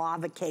molten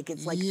lava cake.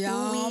 It's like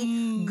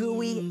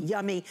gooey,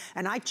 yummy.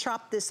 And I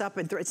chop this up,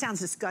 and it sounds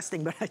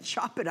disgusting, but I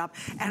chop it up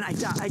and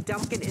I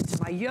dunk it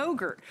into my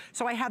yogurt.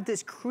 So I have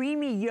this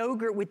creamy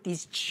yogurt with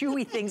these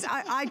chewy things.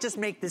 I just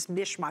make this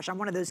mishmash. I'm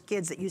one of those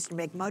kids that used to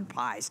make mud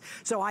pies.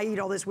 So I eat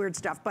all this weird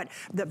stuff. But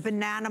the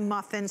banana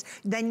muffins,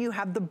 then you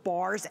have the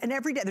bars, and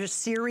every day there's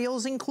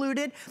cereals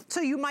included.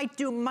 So you might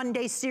do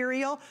Monday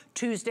cereal,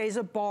 Tuesday's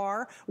a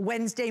bar,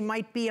 Wednesday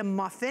might be a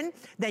muffin,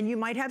 then you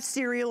might have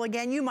cereal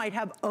again, you might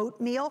have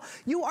oatmeal.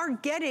 You are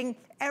getting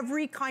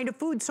every kind of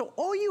food. So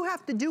all you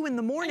have to do in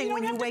the morning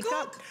when you wake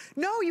up,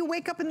 you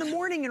wake up in the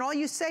morning and all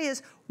you say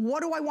is,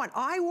 what do I want?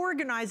 I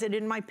organize it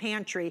in my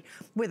pantry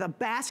with a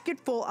basket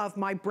full of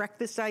my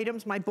breakfast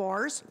items, my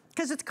bars,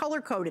 because it's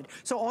color coded.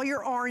 So all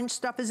your orange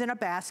stuff is in a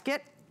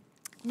basket.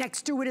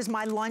 Next to it is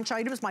my lunch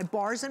items, my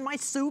bars and my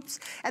soups,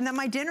 and then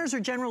my dinners are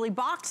generally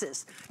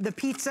boxes. The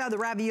pizza, the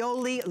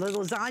ravioli, the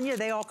lasagna,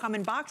 they all come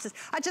in boxes.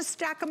 I just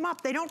stack them up.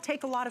 They don't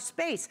take a lot of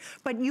space.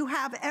 But you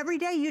have, every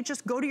day you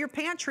just go to your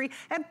pantry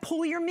and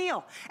pull your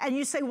meal. And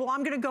you say, well,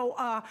 I'm gonna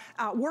go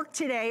work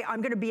today. I'm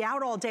gonna be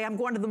out all day. I'm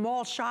going to the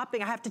mall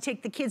shopping. I have to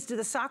take the kids to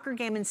the soccer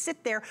game and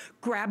sit there.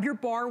 Grab your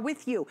bar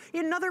with you.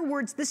 In other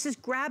words, this is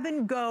grab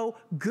and go,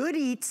 good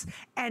eats,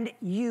 and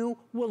you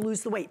will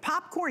lose the weight.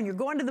 Popcorn, you're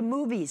going to the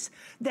movies.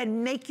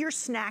 Then make your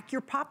snack,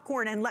 your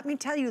popcorn. And let me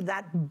tell you,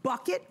 that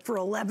bucket for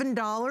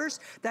 $11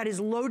 that is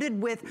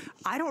loaded with,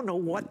 I don't know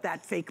what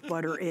that fake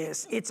butter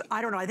is.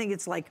 I don't know, I think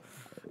it's like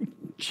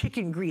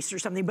chicken grease or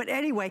something. But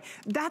anyway,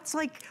 that's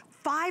like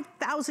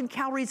 5,000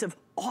 calories of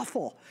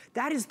awful.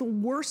 That is the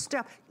worst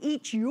stuff.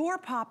 Eat your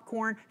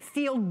popcorn,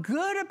 feel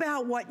good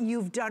about what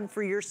you've done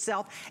for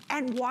yourself,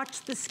 and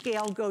watch the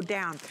scale go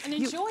down. And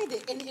enjoy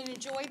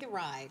the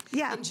ride.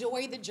 Yeah.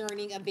 Enjoy the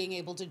journey of being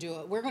able to do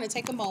it. We're going to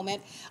take a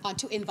moment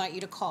to invite you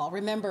to call.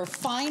 Remember,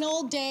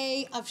 final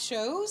day of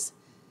shows.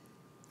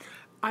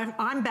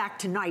 I'm back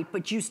tonight,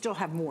 but you still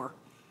have more.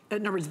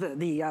 In other words,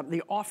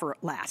 the offer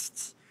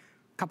lasts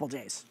a couple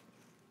days.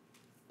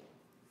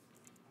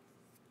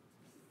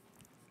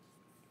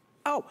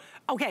 Oh,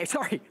 okay,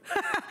 sorry.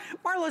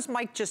 Marlo's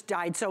mic just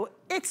died, so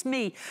it's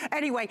me.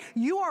 Anyway,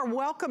 you are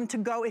welcome to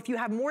go. If you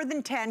have more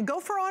than 10,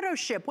 go for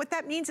AutoShip. What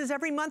that means is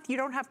every month you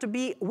don't have to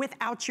be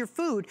without your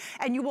food,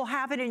 and you will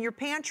have it in your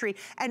pantry.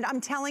 And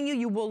I'm telling you,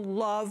 you will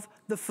love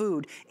the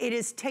food. It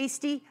is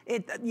tasty.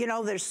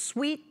 There's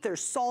sweet,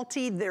 there's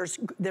salty, there's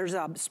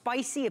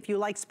spicy. If you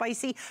like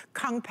spicy,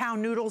 Kung Pao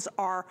noodles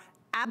are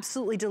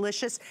absolutely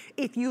delicious.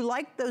 If you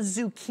like those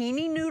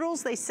zucchini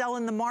noodles they sell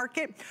in the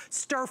market,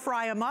 stir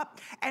fry them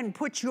up and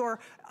put your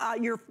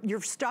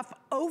stuff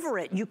over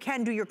it. You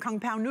can do your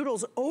Kung Pao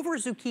noodles over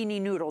zucchini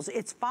noodles.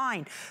 It's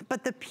fine.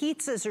 But the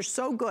pizzas are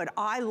so good.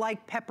 I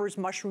like peppers,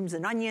 mushrooms,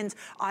 and onions.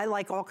 I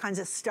like all kinds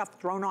of stuff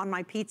thrown on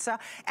my pizza.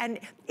 And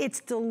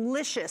it's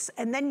delicious.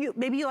 And then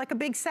maybe you like a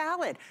big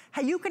salad.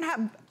 You can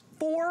have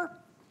 4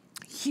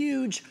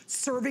 huge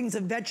servings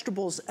of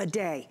vegetables a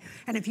day.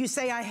 And if you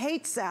say, I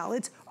hate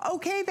salads,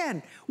 okay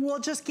then. We'll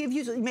just give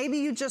you, maybe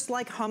you just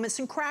like hummus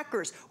and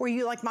crackers, or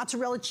you like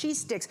mozzarella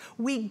cheese sticks.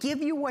 We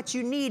give you what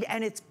you need,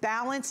 and it's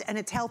balanced and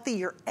it's healthy.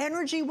 Your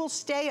energy will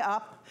stay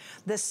up,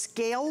 the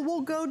scale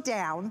will go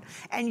down,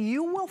 and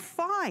you will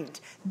find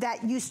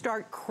that you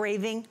start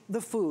craving the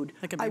food.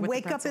 I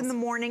wake up in the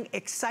morning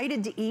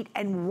excited to eat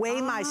and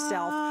weigh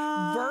myself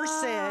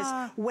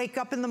versus wake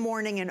up in the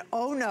morning and,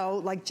 oh no,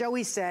 like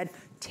Joey said,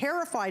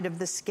 terrified of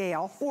the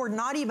scale or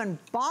not even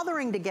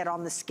bothering to get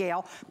on the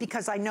scale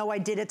because I know I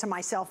did it to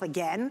myself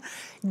again.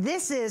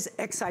 This is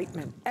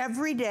excitement.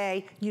 Every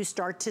day you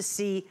start to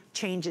see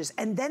changes,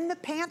 and then the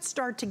pants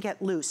start to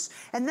get loose,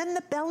 and then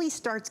the belly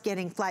starts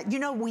getting flat. You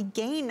know, we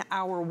gain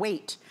our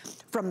weight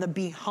from the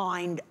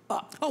behind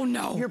up. Oh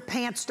no. Your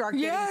pants start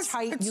getting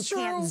tight. You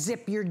can't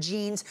zip your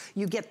jeans.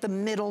 You get the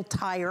middle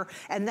tire,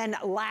 and then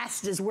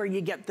last is where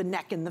you get the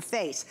neck and the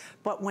face.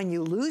 But when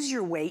you lose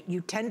your weight,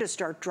 you tend to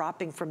start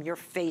dropping from your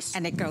face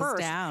and it goes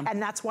first, down.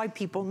 and that's why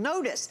people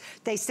notice.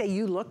 They say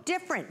you look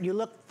different. You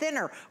look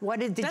thinner. What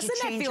did you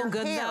change your hair?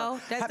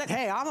 Doesn't that feel good though?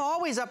 Hey, I'm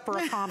always up for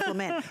a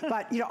compliment.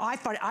 But you know,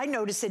 I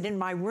notice it in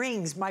my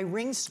rings. My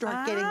rings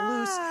start getting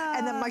loose,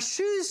 and then my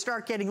shoes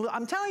start getting loose.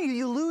 I'm telling you,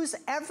 you lose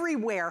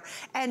everywhere.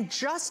 And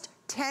just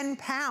 10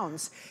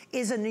 pounds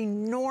is an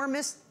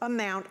enormous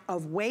amount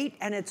of weight,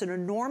 and it's an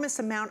enormous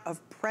amount of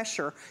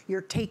pressure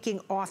you're taking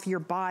off your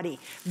body.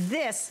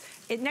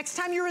 Next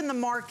time you're in the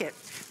market,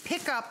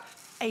 pick up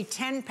a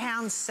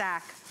 10-pound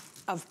sack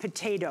of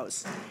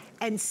potatoes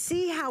and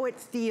see how it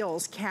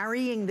feels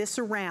carrying this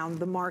around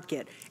the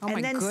market.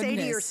 And then say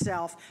to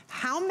yourself,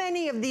 how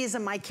many of these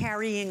am I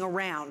carrying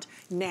around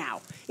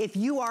now? If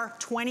you are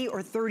 20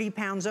 or 30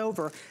 pounds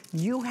over,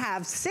 you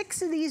have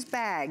 6 of these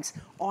bags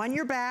on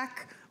your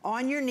back,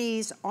 on your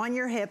knees, on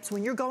your hips,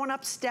 when you're going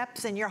up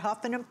steps and you're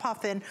huffing and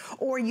puffing,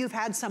 or you've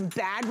had some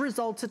bad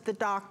results at the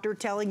doctor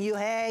telling you,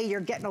 hey,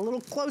 you're getting a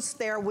little close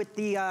there with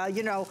the,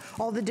 you know,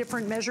 all the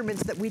different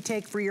measurements that we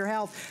take for your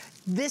health.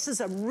 This is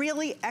a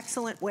really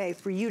excellent way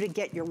for you to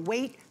get your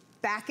weight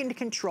back into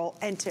control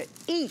and to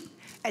eat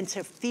and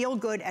to feel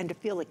good and to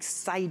feel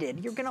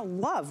excited. You're gonna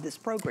love this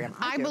program.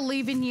 I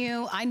believe in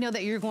you. I know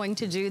that you're going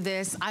to do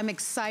this. I'm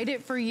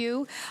excited for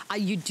you.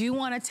 You do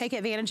wanna take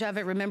advantage of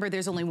it. Remember,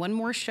 there's only one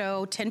more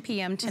show, 10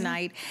 p.m.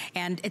 tonight,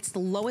 and it's the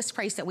lowest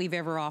price that we've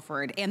ever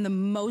offered and the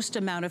most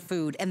amount of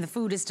food, and the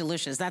food is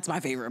delicious. That's my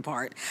favorite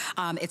part.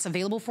 It's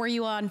available for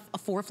you on a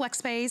 5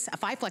 flex pays,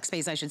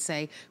 I should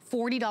say,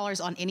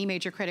 $40 on any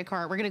major credit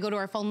card. We're gonna go to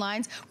our phone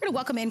lines. We're gonna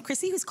welcome in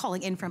Chrissy, who's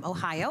calling in from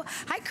Ohio.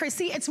 Hi,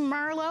 Chrissy, it's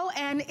Marlo,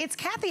 and it's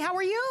Kathy. How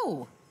are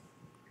you?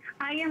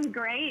 I am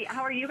great.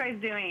 How are you guys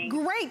doing?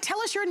 Great. Tell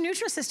us your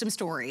Nutrisystem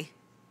story.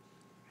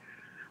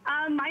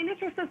 My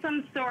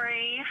Nutrisystem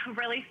story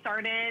really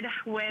started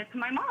with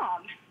my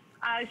mom.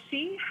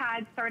 She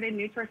had started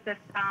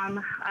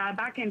Nutrisystem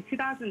back in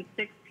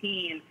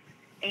 2016,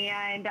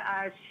 and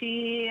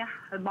she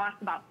had lost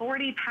about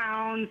 40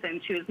 pounds,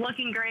 and she was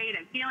looking great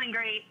and feeling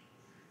great.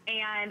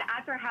 And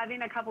after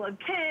having a couple of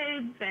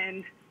kids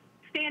and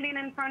standing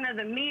in front of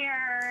the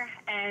mirror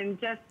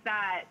and just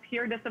that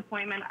pure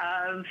disappointment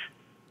of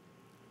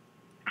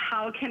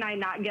how can I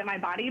not get my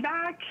body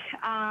back?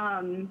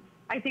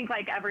 I think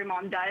like every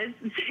mom does,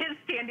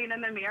 standing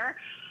in the mirror.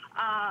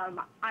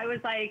 I was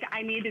like,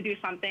 I need to do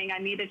something. I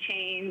need to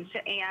change.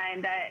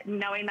 And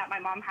knowing that my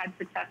mom had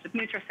success with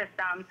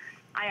Nutrisystem,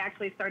 I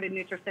actually started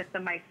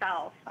Nutrisystem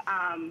myself.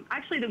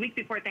 Actually, the week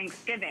before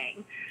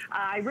Thanksgiving.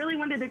 I really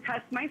wanted to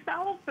test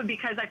myself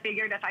because I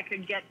figured if I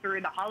could get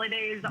through the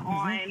holidays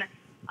on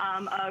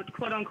a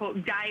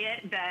quote-unquote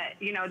diet, that,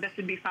 you know, this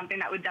would be something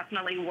that would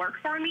definitely work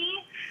for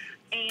me.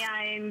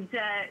 And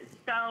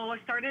so I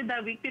started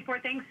the week before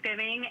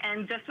Thanksgiving,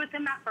 and just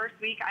within that first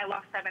week, I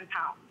lost 7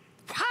 pounds.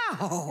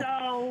 Wow.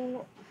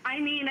 So, I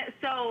mean,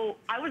 so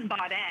I was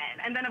bought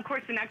in. And then, of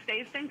course, the next day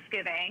is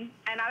Thanksgiving,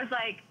 and I was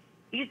like,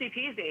 easy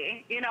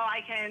peasy. You know,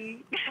 I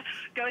can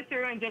go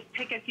through and just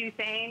pick a few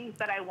things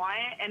that I want,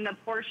 and the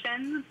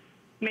portions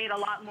made a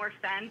lot more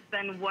sense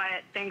than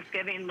what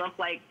Thanksgiving looked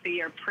like the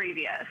year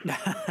previous.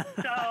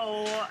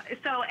 so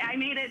I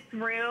made it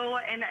through,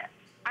 and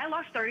I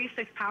lost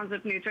 36 pounds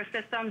of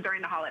Nutrisystem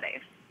during the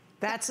holidays.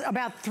 That's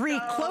about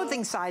 3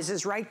 clothing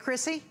sizes, right,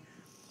 Chrissy?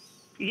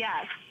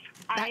 Yes.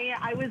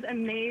 I was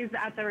amazed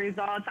at the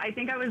results. I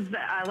think I was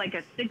like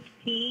a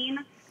 16,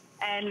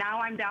 and now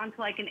I'm down to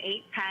like an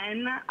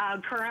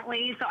 8-10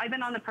 currently. So I've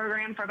been on the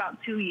program for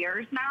about 2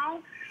 years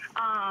now.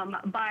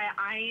 But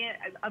I,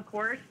 of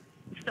course,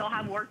 still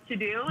have work to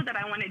do that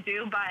I want to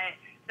do, but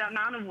the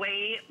amount of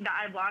weight that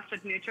I've lost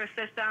with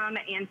Nutrisystem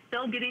and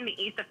still getting to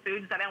eat the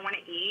foods that I want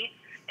to eat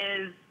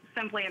is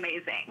simply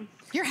amazing.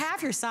 You're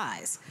half your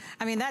size.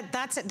 I mean,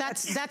 that's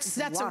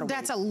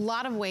a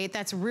lot of weight.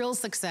 That's real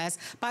success.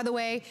 By the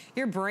way,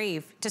 you're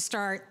brave to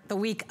start the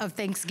week of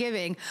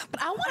Thanksgiving.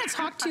 But I want to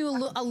talk to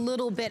you a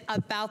little bit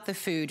about the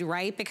food,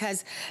 right?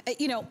 Because,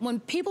 you know,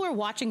 when people are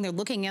watching, they're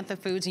looking at the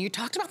foods, and you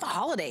talked about the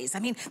holidays. I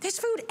mean, there's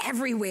food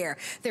everywhere.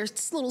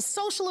 There's little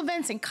social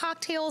events and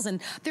cocktails,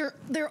 and there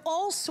are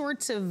all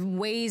sorts of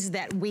ways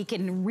that we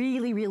can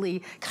really,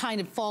 really kind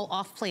of fall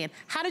off plan.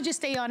 How did you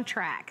stay on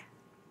track?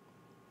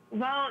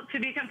 Well, to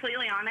be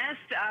completely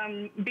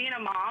honest, being a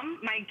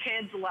mom, my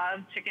kids love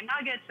chicken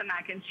nuggets and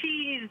mac and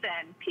cheese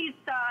and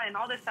pizza and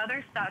all this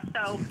other stuff.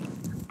 So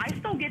I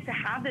still get to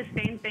have the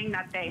same thing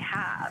that they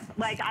have.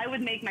 Like, I would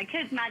make my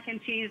kids mac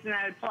and cheese, and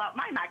I would pull out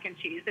my mac and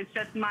cheese. It's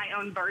just my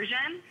own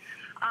version.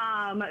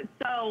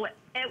 So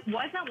it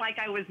wasn't like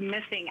I was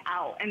missing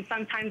out. And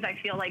sometimes I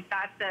feel like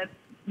that's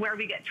where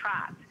we get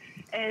trapped,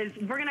 is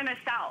we're gonna miss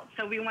out.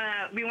 So we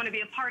wanna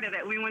be a part of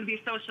it. We wanna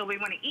be social. We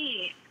wanna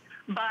eat,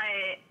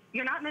 but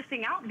you're not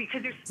missing out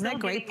because you're still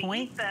getting to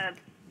eat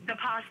the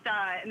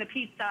pasta and the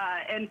pizza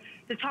and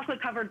the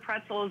chocolate-covered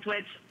pretzels,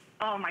 which,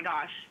 oh my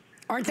gosh.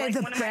 Aren't they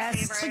the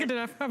best?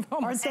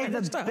 Aren't they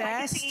the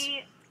best?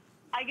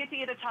 I get to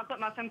eat a chocolate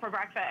muffin for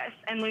breakfast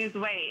and lose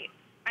weight.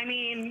 I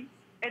mean,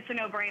 it's a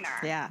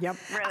no-brainer. Yeah. Yep.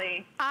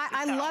 Really.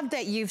 I love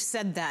that you've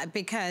said that,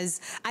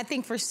 because I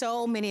think for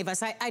so many of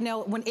us, I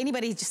know when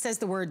anybody just says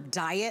the word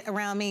diet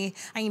around me,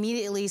 I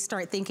immediately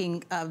start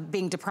thinking of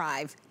being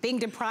deprived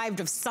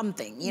of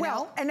something, you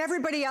know? And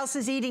everybody else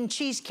is eating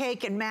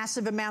cheesecake and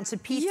massive amounts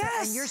of pizza,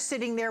 and you're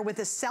sitting there with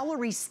a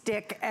celery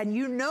stick, and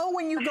you know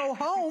when you go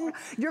home,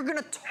 you're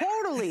gonna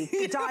totally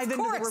dive into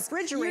the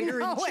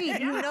refrigerator and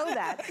cheat. You know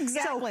that.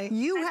 Exactly. So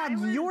you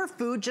have your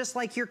food just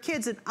like your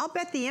kids, and I'll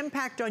bet the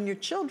impact on your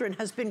children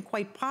has been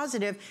quite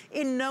positive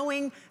in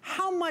knowing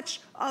how much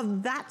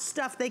of that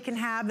stuff they can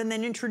have, and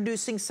then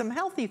introducing some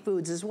healthy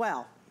foods as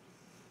well.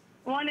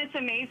 Well, and it's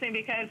amazing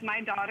because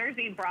my daughters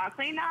eat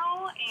broccoli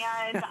now,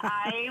 and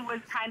I was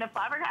kind of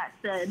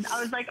flabbergasted.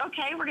 I was like,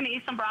 okay, we're going to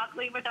eat some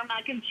broccoli with our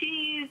mac and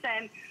cheese,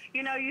 and,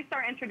 you know, you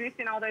start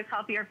introducing all those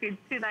healthier foods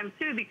to them,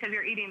 too, because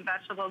you're eating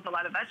vegetables, a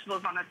lot of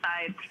vegetables on the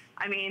side.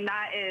 I mean,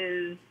 that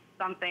is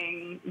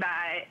something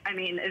that, I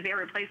mean, is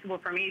irreplaceable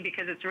for me,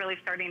 because it's really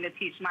starting to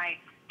teach my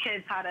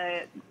kids how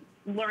to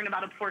learn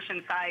about a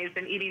portion size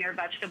and eating your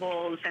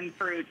vegetables and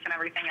fruits and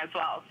everything as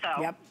well.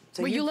 So,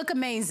 well, you look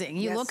amazing.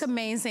 You look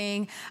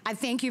amazing. I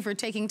thank you for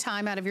taking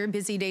time out of your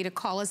busy day to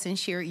call us and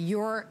share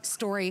your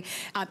story.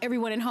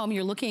 Everyone at home,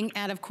 you're looking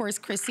at, of course,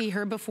 Chrissy,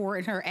 her before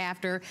and her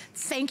after.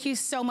 Thank you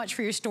so much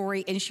for your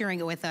story and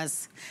sharing it with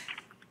us.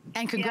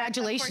 And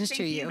congratulations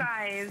to you.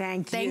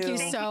 Thank you. Thank you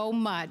so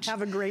much.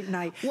 Have a great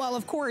night. Well,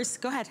 of course,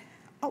 go ahead.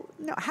 Oh,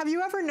 no. Have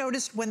you ever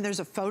noticed when there's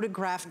a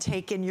photograph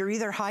taken, you're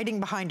either hiding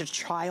behind a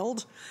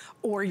child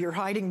or you're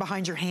hiding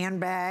behind your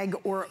handbag,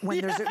 or when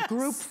there's a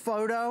group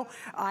photo?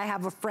 I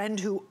have a friend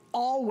who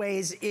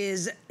always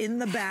is in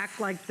the back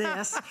like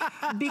this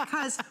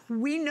because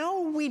we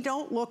know we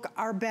don't look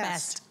our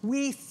best.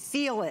 We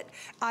feel it.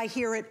 I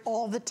hear it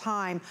all the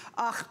time.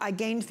 Ugh, I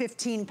gained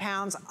 15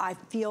 pounds. I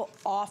feel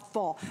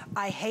awful.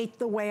 I hate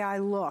the way I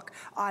look.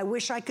 I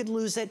wish I could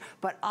lose it,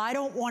 but I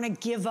don't want to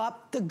give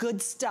up the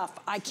good stuff.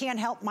 I can't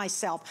help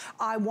myself.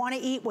 I want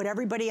to eat what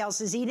everybody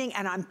else is eating,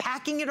 and I'm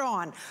packing it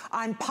on.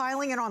 I'm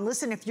piling it on.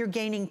 Listen, if you're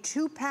gaining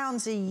 2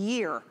 pounds a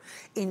year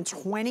in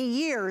 20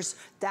 years,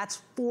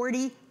 that's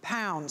 40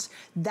 pounds.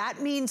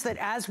 That means that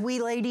as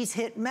we ladies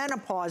hit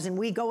menopause and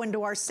we go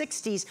into our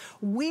 60s,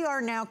 we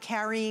are now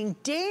carrying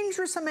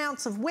dangerous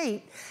amounts of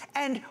weight,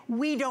 and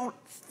we don't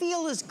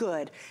feel as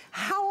good.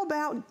 How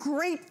about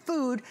great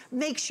food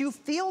makes you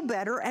feel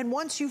better, and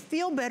once you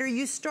feel better,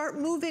 you start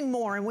moving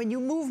more, and when you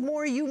move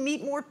more, you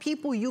meet more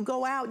people, you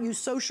go out, you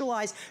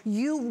socialize,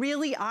 you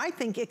really, I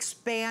think,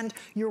 expand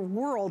your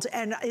world,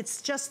 and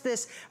it's just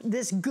this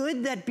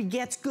good that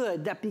begets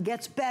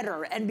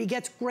better, and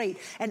begets great,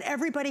 and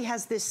everybody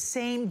has this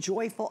same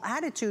joyful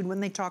attitude when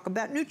they talk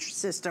about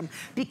Nutrisystem,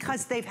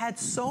 because they've had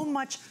so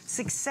much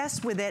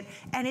success with it,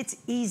 and it's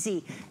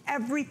easy.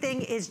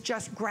 Everything is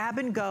just grab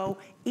and go.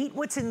 Eat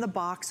what's in the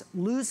box,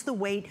 lose the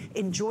weight,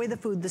 enjoy the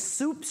food. The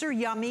soups are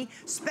yummy,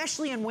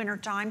 especially in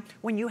wintertime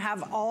when you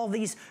have all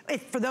these,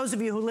 for those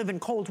of you who live in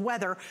cold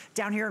weather,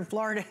 down here in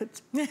Florida,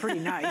 it's pretty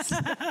nice.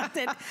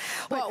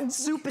 Well,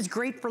 soup is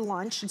great for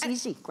lunch. It's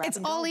easy. It's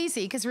all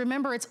easy, because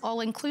remember, it's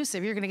all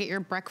inclusive. You're gonna get your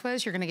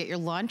breakfast, you're gonna get your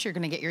lunch, you're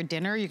gonna get your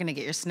dinner, you're gonna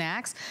get your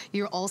snacks.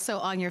 You're also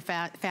on your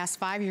Fast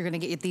Five, you're gonna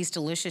get these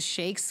delicious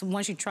shakes.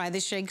 Once you try the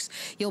shakes,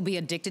 you'll be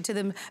addicted to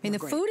them. I mean, the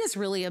food is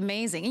really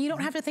amazing, and you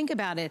don't have to think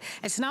about it.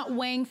 It's not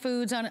weighing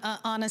foods on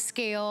a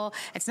scale.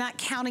 It's not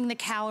counting the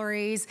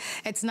calories.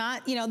 It's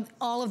not, you know,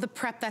 all of the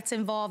prep that's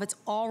involved. It's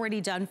already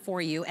done for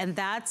you, and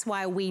that's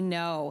why we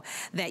know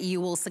that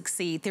you will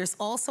succeed. There's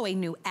also a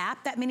new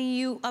app that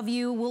many of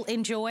you will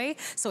enjoy.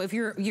 So if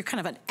you're kind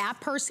of an app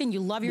person,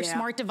 you love your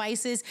smart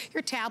devices,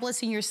 your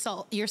tablets, and your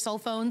cell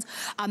phones.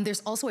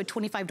 There's also a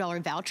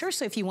 $25 voucher.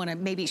 So if you want to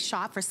maybe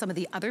shop for some of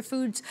the other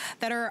foods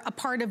that are a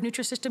part of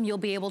Nutrisystem, you'll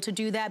be able to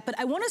do that. But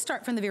I want to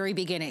start from the very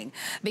beginning,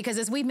 because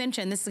as we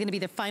mentioned, this is going to be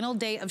the final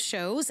day of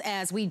shows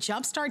as we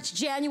jumpstart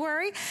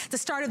January, the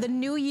start of the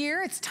new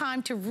year. It's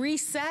time to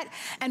reset,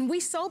 and we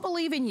so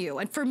believe in you.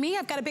 And for me,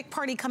 I've got a big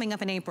party coming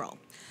up in April.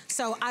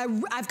 So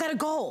I've got a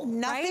goal.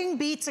 Nothing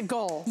beats a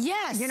goal.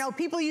 Yes. You know,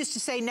 people used to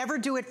say never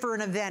do it for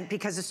an event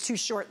because it's too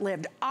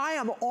short-lived. I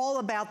am all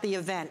about the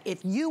event.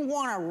 If you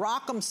want to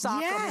rock 'em,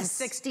 sock 'em in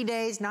 60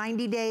 days,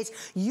 90 days,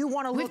 you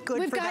want to look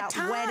good for that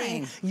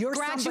wedding, your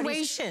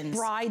graduations,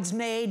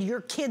 bridesmaid,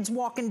 your kids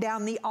walking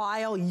down the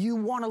aisle, you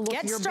want to look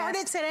your best. Get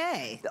started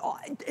today.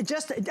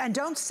 And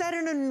don't set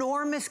an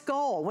enormous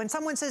goal. When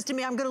someone says to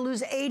me, I'm going to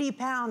lose 80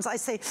 pounds, I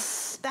say,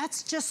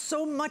 that's just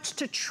so much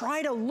to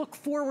try to look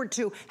forward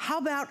to. How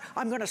about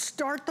I'm going to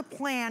start the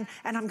plan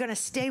and I'm going to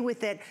stay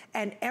with it,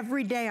 and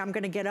every day I'm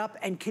going to get up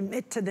and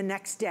commit to the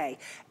next day.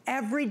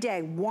 Every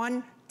day,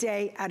 1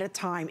 day at a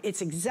time.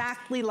 It's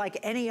exactly like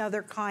any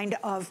other kind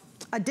of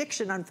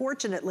addiction,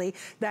 unfortunately,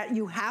 that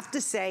you have to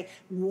say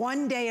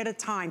one day at a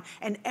time.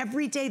 And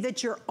every day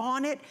that you're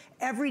on it,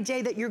 every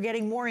day that you're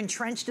getting more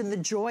entrenched in the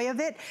joy of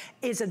it,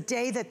 is a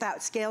day that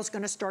that scale's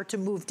gonna start to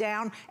move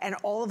down, and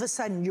all of a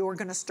sudden you're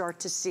gonna start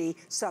to see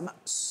some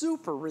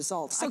super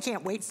results. So, I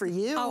can't wait for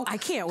you. Oh, I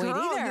can't wait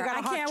Girl, either. You got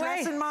a hot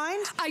dress in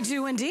mind? I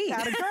do indeed.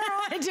 Got a girl.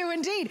 I do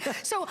indeed.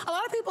 So a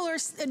lot of people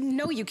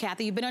know you,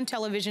 Kathy. You've been on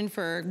television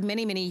for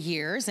many, many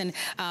years, and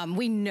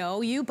we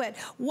know you. But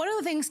one of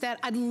the things that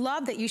I'd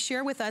love that you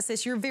share with us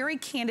is you're very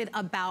candid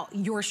about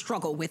your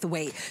struggle with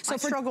weight. So my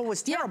struggle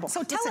was terrible. Yeah,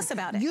 so tell us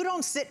about it. You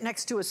don't sit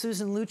next to a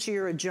Susan Lucci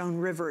or a Joan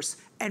Rivers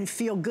and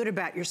feel good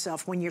about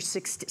yourself when you're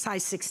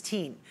size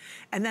 16.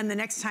 And then the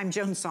next time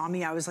Joan saw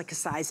me, I was like a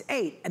size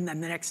 8. And then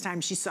the next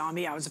time she saw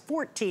me, I was a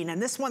 14.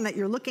 And this one that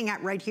you're looking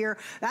at right here,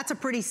 that's a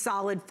pretty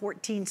solid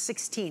 14,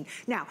 16.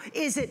 Now,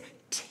 is it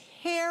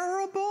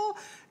terrible?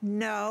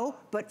 No,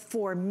 but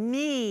for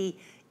me,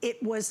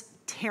 it was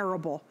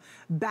terrible.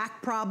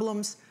 Back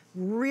problems,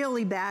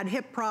 really bad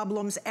hip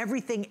problems,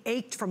 everything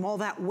ached from all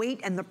that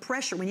weight and the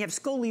pressure. When you have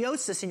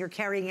scoliosis and you're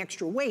carrying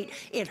extra weight,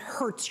 it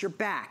hurts your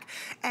back.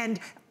 And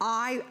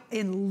I,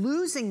 in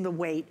losing the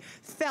weight,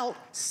 felt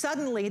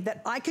suddenly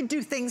that I could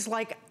do things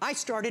like I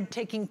started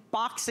taking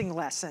boxing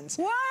lessons.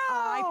 Wow.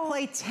 I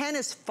play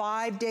tennis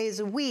 5 days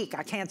a week.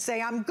 I can't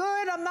say I'm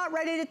good. I'm not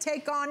ready to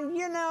take on,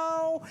 you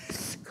know,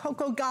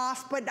 Coco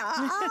Gauff, but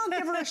I'll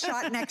give her a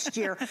shot next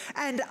year.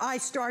 And I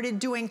started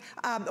doing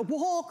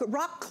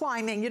rock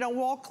climbing, you know,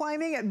 wall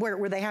climbing,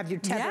 where they have you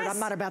tethered. Yes. I'm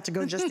not about to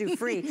go just do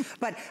free.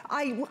 But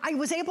I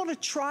was able to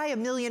try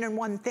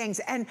 1,000,001 things.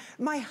 And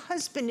my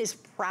husband is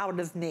proud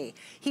of me.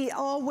 He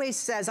always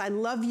says, I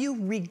love you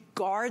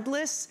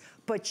regardless,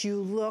 but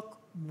you look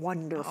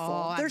wonderful.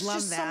 Oh, There's love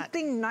just that.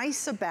 something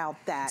nice about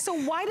that. So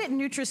why did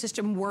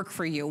Nutrisystem work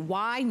for you?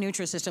 Why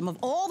Nutrisystem of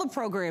all the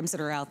programs that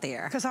are out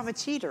there? Because I'm a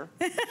cheater.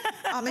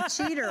 I'm a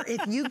cheater.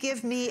 If you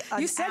give me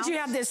an You said ounce, you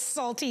have this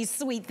salty,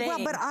 sweet thing.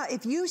 well, but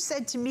if you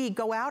said to me,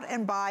 go out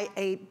and buy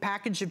a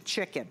package of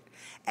chicken,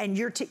 and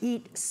you're to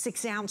eat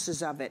 6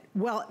 ounces of it,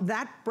 well,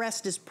 that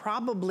breast is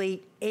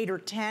probably 8 or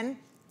 10.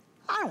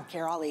 I don't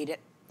care, I'll eat it.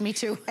 Me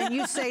too. And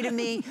you say to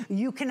me,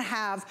 you can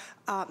have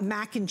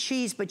mac and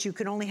cheese, but you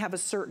can only have a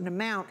certain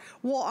amount.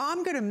 Well,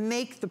 I'm gonna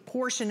make the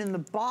portion in the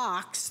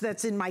box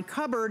that's in my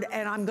cupboard,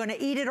 and I'm gonna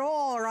eat it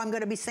all, or I'm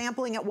gonna be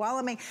sampling it while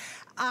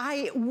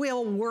I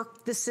will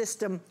work the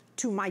system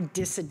to my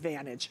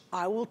disadvantage.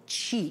 I will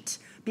cheat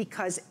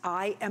because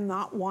I am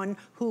not one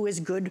who is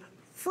good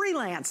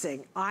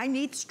freelancing. I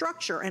need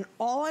structure, and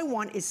all I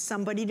want is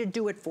somebody to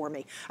do it for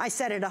me. I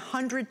said it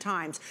 100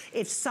 times.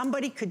 If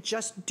somebody could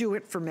just do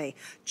it for me,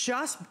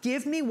 just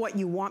give me what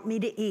you want me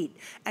to eat,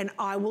 and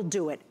I will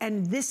do it.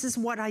 And this is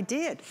what I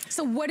did.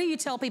 So what do you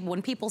tell people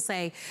when people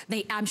say,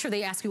 I'm sure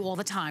they ask you all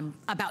the time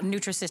about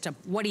Nutrisystem,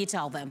 what do you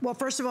tell them? Well,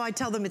 first of all, I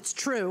tell them it's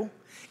true.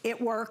 It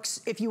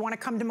works. If you want to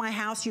come to my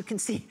house, you can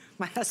see,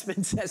 my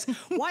husband says,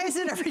 why is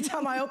it every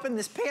time I open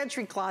this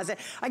pantry closet,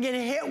 I get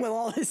hit with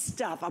all this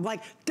stuff? I'm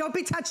like, don't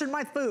be touching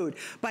my food.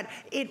 But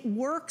it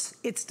works,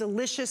 it's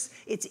delicious,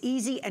 it's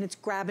easy, and it's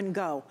grab and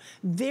go.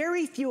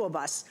 Very few of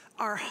us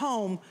are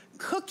home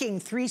cooking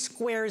 3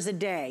 squares a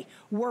day.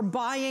 We're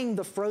buying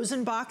the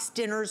frozen box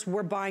dinners,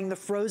 we're buying the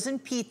frozen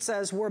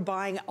pizzas, we're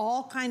buying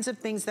all kinds of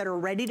things that are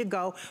ready to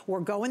go. We're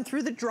going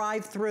through the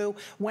drive-through.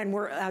 When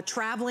we're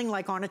traveling,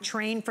 like on a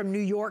train from New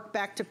York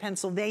back to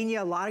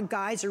Pennsylvania, a lot of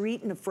guys are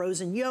eating a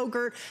frozen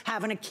yogurt,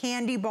 having a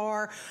candy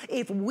bar.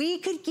 If we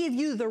could give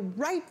you the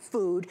right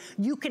food,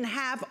 you can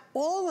have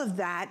all of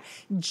that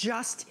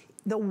just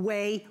the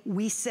way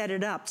we set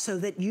it up, so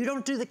that you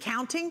don't do the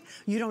counting,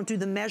 you don't do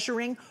the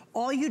measuring.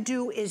 All you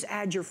do is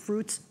add your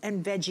fruits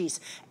and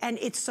veggies, and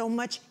it's so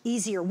much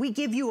easier. We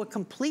give you a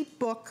complete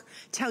book,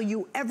 tell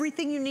you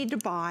everything you need to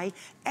buy,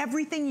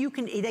 everything you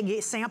can eat. They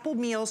get sample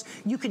meals.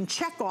 You can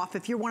check off,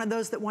 if you're one of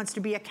those that wants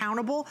to be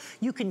accountable,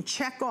 you can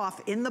check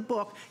off in the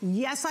book,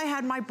 yes, I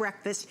had my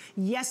breakfast,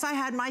 yes, I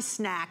had my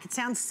snack. It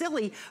sounds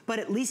silly, but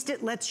at least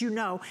it lets you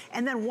know.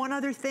 And then one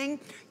other thing,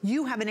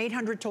 you have an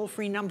 800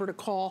 toll-free number to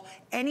call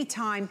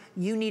anytime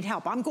you need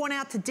help. I'm going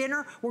out to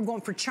dinner, we're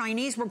going for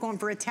Chinese, we're going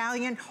for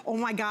Italian, oh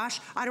my gosh,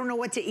 I don't know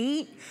what to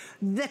eat.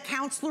 The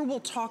counselor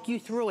will talk you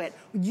through it.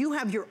 You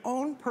have your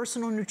own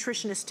personal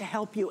nutritionist to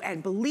help you,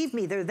 and believe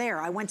me, they're there.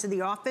 I went to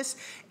the office.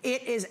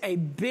 It is a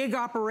big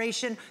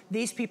operation.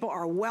 These people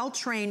are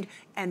well-trained,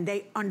 and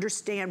they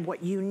understand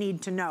what you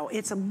need to know.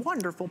 It's a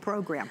wonderful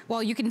program.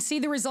 Well, you can see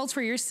the results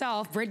for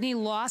yourself. Brittany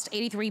lost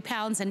 83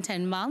 pounds in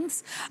 10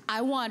 months.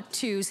 I want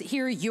to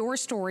hear your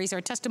stories.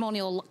 Our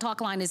testimonial talk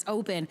line is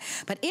open,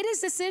 but it is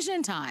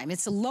decision time.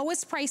 It's the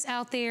lowest price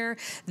out there.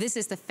 This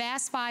is the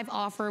Fast 5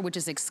 offer, which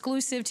is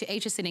exclusive to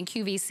HSN and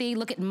QVC.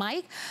 Look at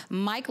Mike.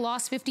 Mike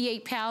lost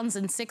 58 pounds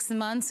in 6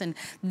 months, and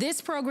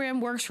this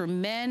program works for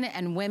men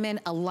and women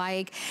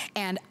alike.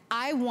 And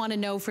I want to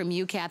know from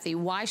you, Kathy,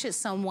 why should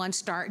someone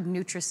start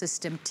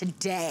Nutrisystem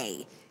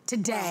today?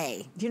 Today.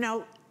 Well, you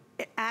know,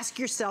 ask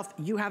yourself,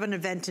 you have an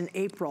event in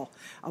April.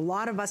 A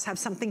lot of us have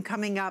something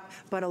coming up,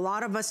 but a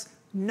lot of us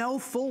know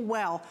full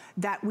well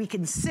that we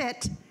can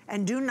sit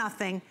and do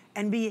nothing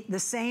and be the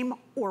same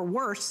or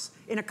worse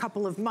in a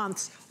couple of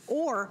months,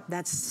 or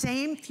that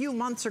same few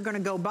months are gonna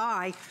go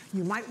by,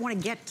 you might wanna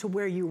get to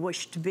where you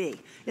wish to be.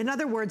 In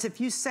other words, if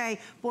you say,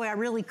 boy, I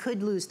really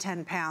could lose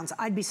 10 pounds,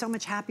 I'd be so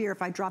much happier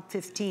if I dropped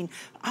 15.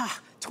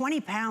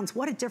 20 pounds,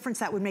 what a difference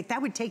that would make. That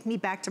would take me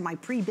back to my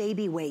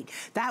pre-baby weight.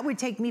 That would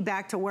take me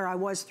back to where I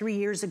was 3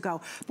 years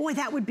ago. Boy,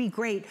 that would be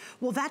great.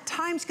 Well, that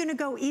time's gonna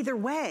go either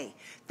way.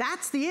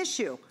 That's the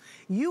issue.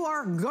 You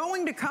are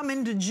going to come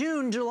into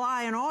June,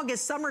 July, and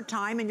August,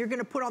 summertime, and you're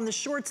gonna put on the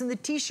shorts and the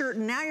t-shirt,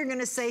 and now you're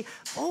gonna say,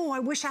 oh, I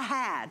wish I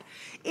had.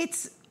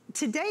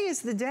 Today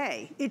is the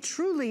day. It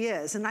truly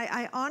is. And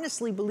I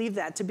honestly believe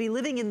that, to be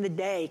living in the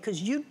day,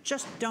 because you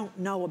just don't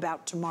know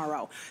about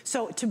tomorrow.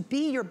 So to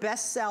be your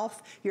best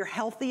self, your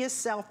healthiest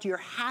self, your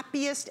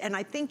happiest, and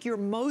I think your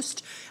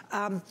most,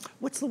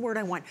 what's the word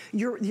I want?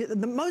 You're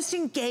the most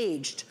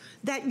engaged,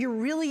 that you're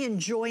really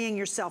enjoying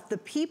yourself. The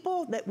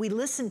people that we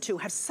listen to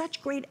have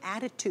such great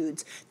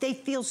attitudes. They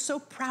feel so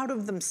proud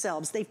of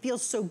themselves. They feel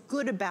so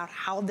good about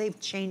how they've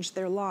changed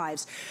their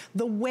lives.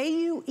 The way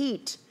you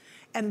eat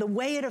and the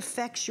way it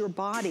affects your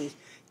body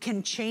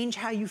can change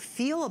how you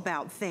feel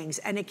about things,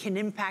 and it can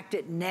impact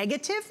it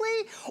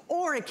negatively,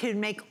 or it can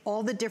make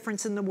all the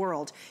difference in the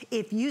world.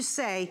 If you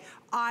say,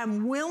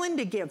 I'm willing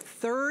to give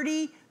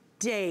 30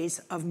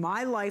 days of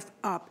my life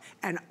up,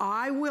 and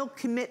I will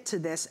commit to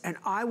this, and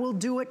I will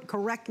do it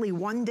correctly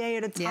one day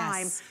at a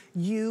time, yes,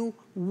 you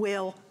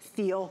will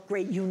feel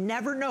great. You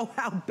never know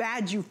how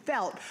bad you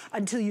felt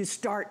until you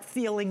start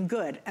feeling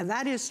good. And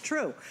that is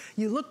true.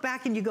 You look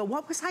back and you go,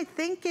 what was I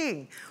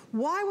thinking?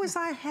 Why was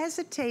I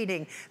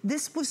hesitating?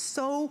 This was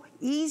so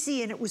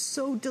easy and it was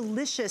so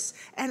delicious,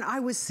 and I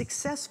was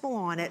successful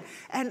on it,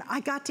 and I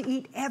got to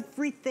eat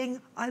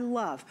everything I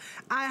love.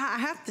 I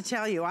have to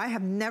tell you, I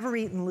have never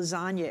eaten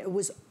lasagna. It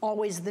was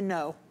always the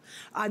no.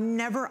 I've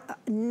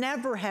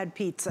never had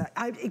pizza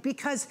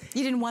because...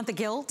 You didn't want the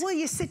guilt? Well,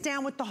 you sit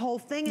down with the whole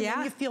thing and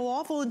then you feel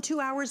awful, and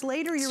 2 hours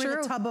later you're in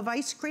a tub of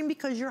ice cream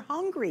because you're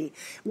hungry.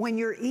 When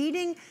you're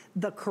eating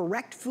the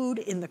correct food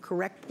in the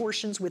correct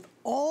portions with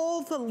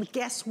all the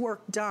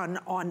guesswork done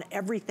on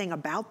everything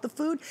about the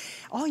food,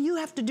 all you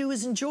have to do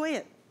is enjoy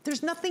it.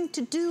 There's nothing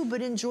to do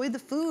but enjoy the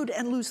food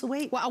and lose the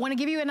weight. Well, I want to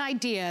give you an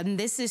idea, and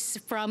this is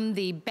from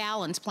the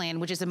Balance plan,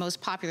 which is the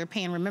most popular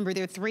plan. Remember,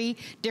 there are 3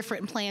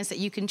 different plans that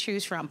you can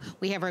choose from.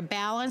 We have our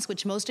Balance,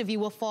 which most of you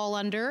will fall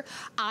under.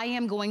 I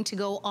am going to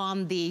go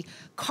on the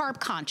carb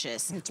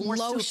conscious,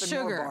 low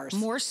sugar,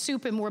 more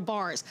soup and more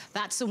bars.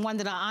 That's the one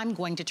that I'm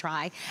going to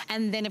try.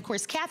 And then, of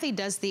course, Kathy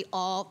does the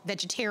all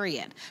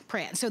vegetarian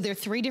plan. So there are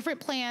 3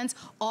 different plans,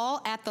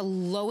 all at the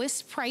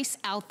lowest price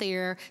out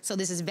there. So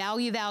this is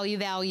value, value,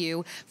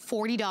 value.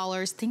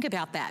 $40, think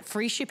about that,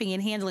 free shipping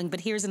and handling. But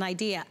here's an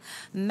idea: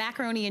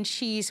 macaroni and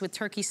cheese with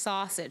turkey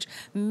sausage,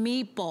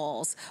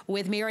 meatballs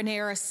with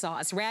marinara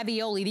sauce,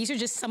 ravioli. These are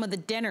just some of the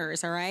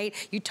dinners, all right?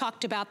 You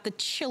talked about the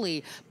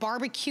chili,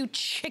 barbecue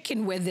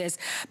chicken with this,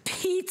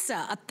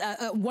 pizza,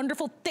 a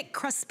wonderful thick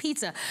crust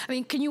pizza. I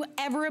mean, can you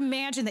ever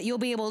imagine that you'll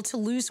be able to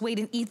lose weight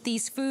and eat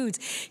these foods?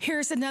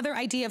 Here's another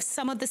idea of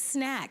some of the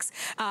snacks.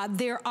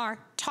 There are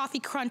toffee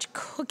crunch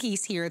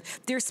cookies here.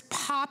 There's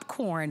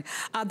popcorn,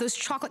 those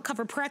chocolate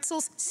covered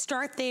pretzels,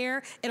 start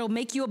there. It'll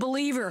make you a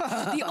believer.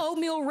 The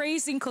oatmeal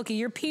raisin cookie,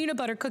 your peanut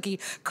butter cookie,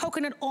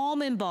 coconut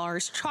almond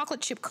bars,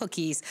 chocolate chip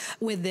cookies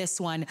with this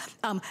one.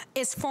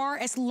 As far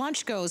as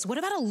lunch goes, what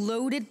about a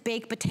loaded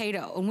baked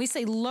potato? When we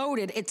say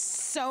loaded, it's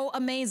so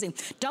amazing.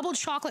 Double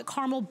chocolate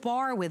caramel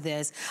bar with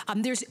this.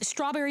 There's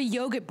strawberry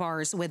yogurt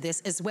bars with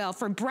this as well.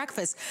 For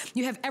breakfast,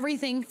 you have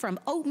everything from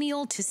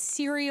oatmeal to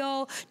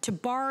cereal to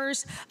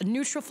bars,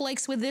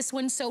 Flakes with this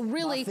one. So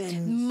really,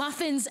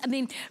 muffins. I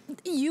mean,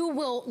 you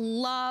will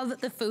love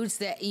the foods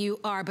that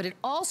you are, but it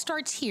all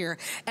starts here.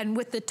 And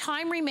with the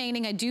time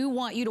remaining, I do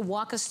want you to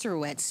walk us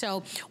through it.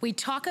 So we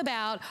talk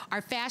about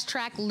our fast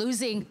track,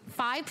 losing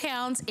 5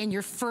 pounds in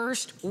your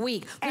first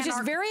week, which is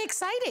very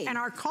exciting. And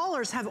our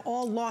callers have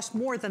all lost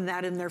more than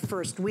that in their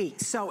first week.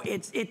 So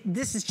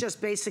this is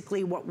just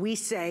basically what we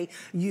say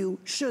you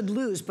should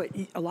lose, but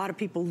a lot of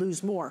people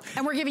lose more.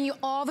 And we're giving you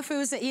all the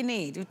foods that you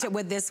need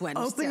with this one.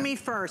 Open me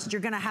first.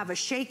 You're gonna have a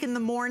shake in the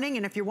morning,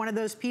 and if you're one of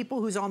those people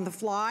who's on the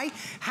fly,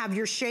 have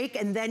your shake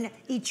and then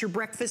eat your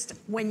breakfast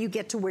when you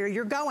get to where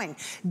you're going.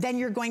 Then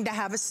you're going to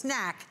have a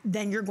snack.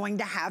 Then you're going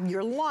to have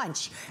your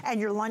lunch.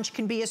 And your lunch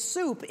can be a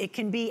soup. It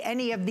can be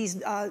any of these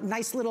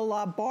nice little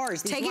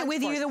bars. Take it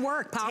with you to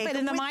work. Pop it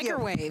in the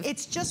microwave.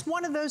 It's just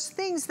one of those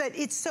things that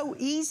it's so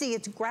easy.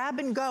 It's grab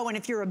and go. And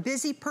if you're a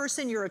busy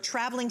person, you're a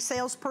traveling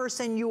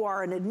salesperson, you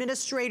are an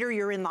administrator,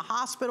 you're in the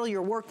hospital,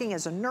 you're working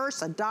as a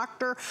nurse, a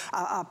doctor,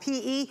 a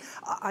PE,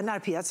 not a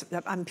PE,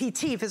 I'm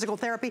PT, physical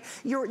therapy.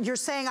 You're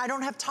saying, I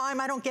don't have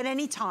time, I don't get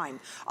any time. time.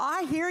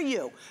 I hear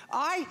you.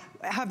 I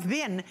have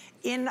been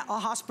in a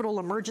hospital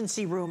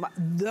emergency room.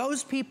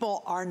 Those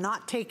people are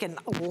not taking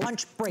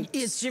lunch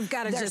breaks. You've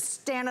got to They're just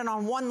standing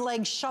on one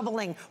leg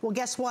shoveling. Well,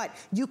 guess what?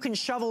 You can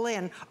shovel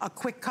in a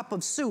quick cup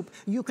of soup.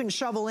 You can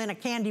shovel in a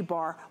candy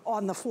bar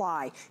on the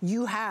fly.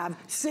 You have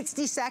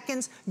 60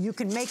 seconds. You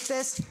can make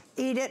this,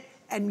 eat it,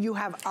 and you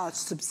have a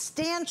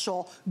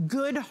substantial,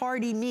 good,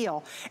 hearty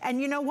meal.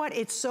 And you know what?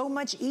 It's so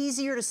much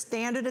easier to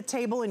stand at a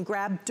table and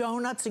grab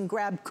donuts and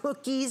grab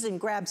cookies and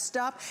grab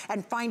stuff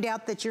and find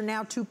out that you're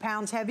now 2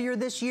 pounds heavier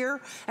this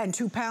year and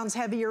 2 pounds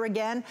heavier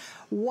again.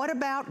 What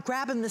about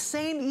grabbing the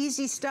same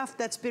easy stuff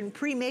that's been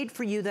pre-made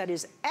for you that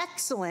is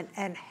excellent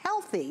and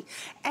healthy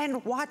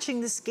and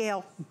watching the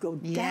scale go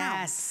down?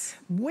 Yes.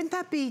 Wouldn't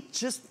that be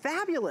just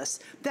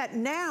fabulous? That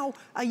now,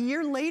 a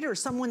year later,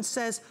 someone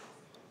says,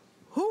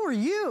 who are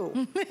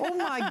you? Oh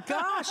my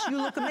gosh, you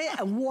look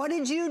amazing. What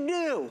did you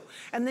do?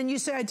 And then you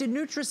say, I did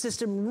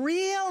Nutrisystem.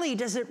 Really?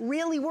 Does it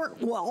really work?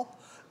 Well,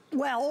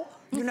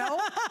 you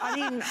know, I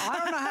mean, I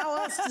don't know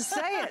how else to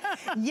say it.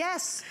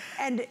 Yes,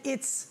 and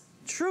it's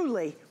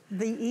truly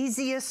the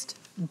easiest,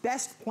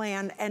 best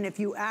plan, and if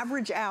you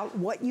average out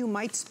what you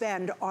might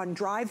spend on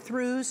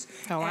drive-thrus,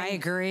 I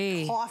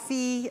agree.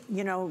 Coffee,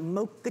 you know,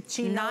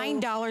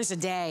 mochaccino, $9 a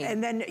day,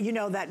 and then you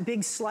know that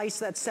big slice,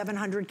 that's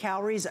 700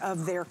 calories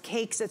of their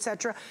cakes,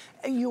 etc.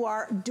 You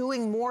are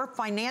doing more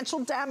financial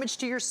damage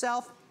to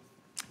yourself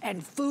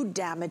and food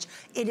damage.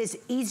 It is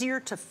easier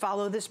to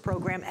follow this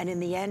program, and in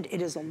the end, it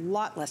is a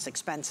lot less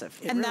expensive.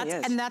 It really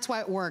is. And that's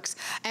why it works.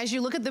 As you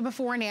look at the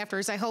before and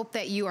afters, I hope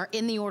that you are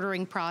in the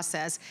ordering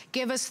process.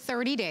 Give us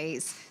 30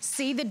 days.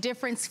 See the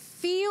difference,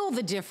 feel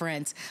the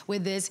difference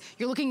with this.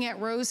 You're looking at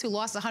Rose, who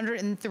lost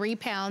 103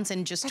 pounds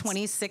in just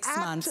 26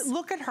 months.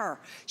 Look at her.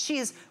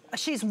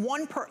 She's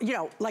one you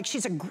know, like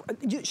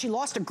she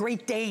lost a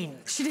Great Dane.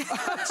 She did.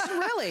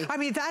 Really? I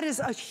mean, that is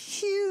a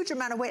huge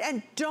amount of weight.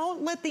 And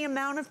don't let the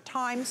amount of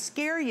time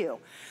scare you.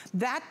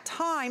 That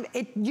time,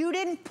 you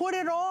didn't put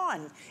it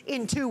on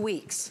in 2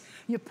 weeks.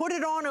 You put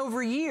it on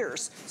over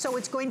years. So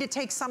it's going to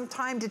take some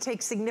time to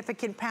take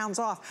significant pounds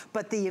off.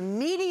 But the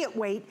immediate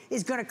weight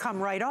is going to come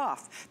right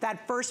off.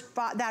 That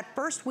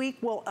first week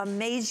will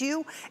amaze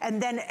you.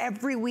 And then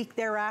every week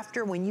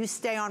thereafter, when you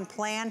stay on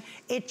plan,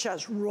 it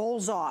just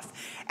rolls off.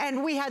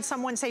 And we had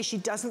someone say she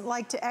doesn't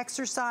like to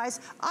exercise.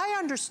 I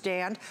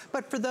understand.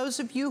 But for those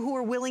of you who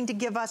are willing to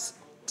give us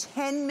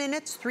 10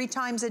 minutes 3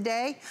 times a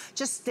day,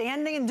 just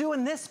standing and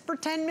doing this for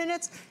 10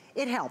 minutes,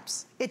 it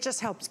helps. It just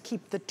helps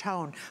keep the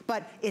tone.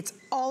 But it's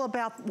all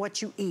about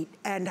what you eat,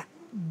 and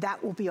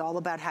that will be all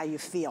about how you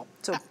feel.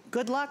 So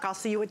good luck. I'll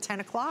see you at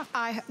 10 o'clock.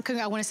 I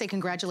want to say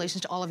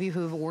congratulations to all of you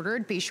who have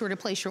ordered. Be sure to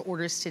place your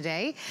orders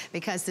today,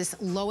 because this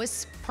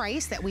lowest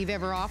price that we've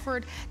ever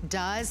offered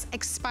does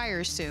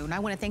expire soon. I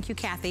want to thank you,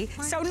 Kathy.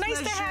 So nice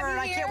to have you here.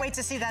 I can't wait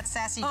to see that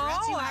sassy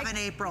dress you have in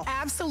April.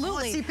 Absolutely. I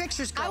want to see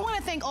pictures go. I want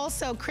to thank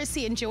also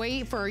Chrissy and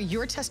Joy for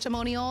your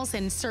testimonials,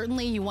 and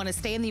certainly you want to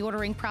stay in the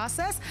ordering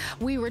process.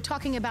 We were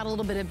talking about a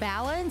little bit of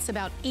balance,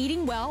 about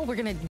eating well. We're going to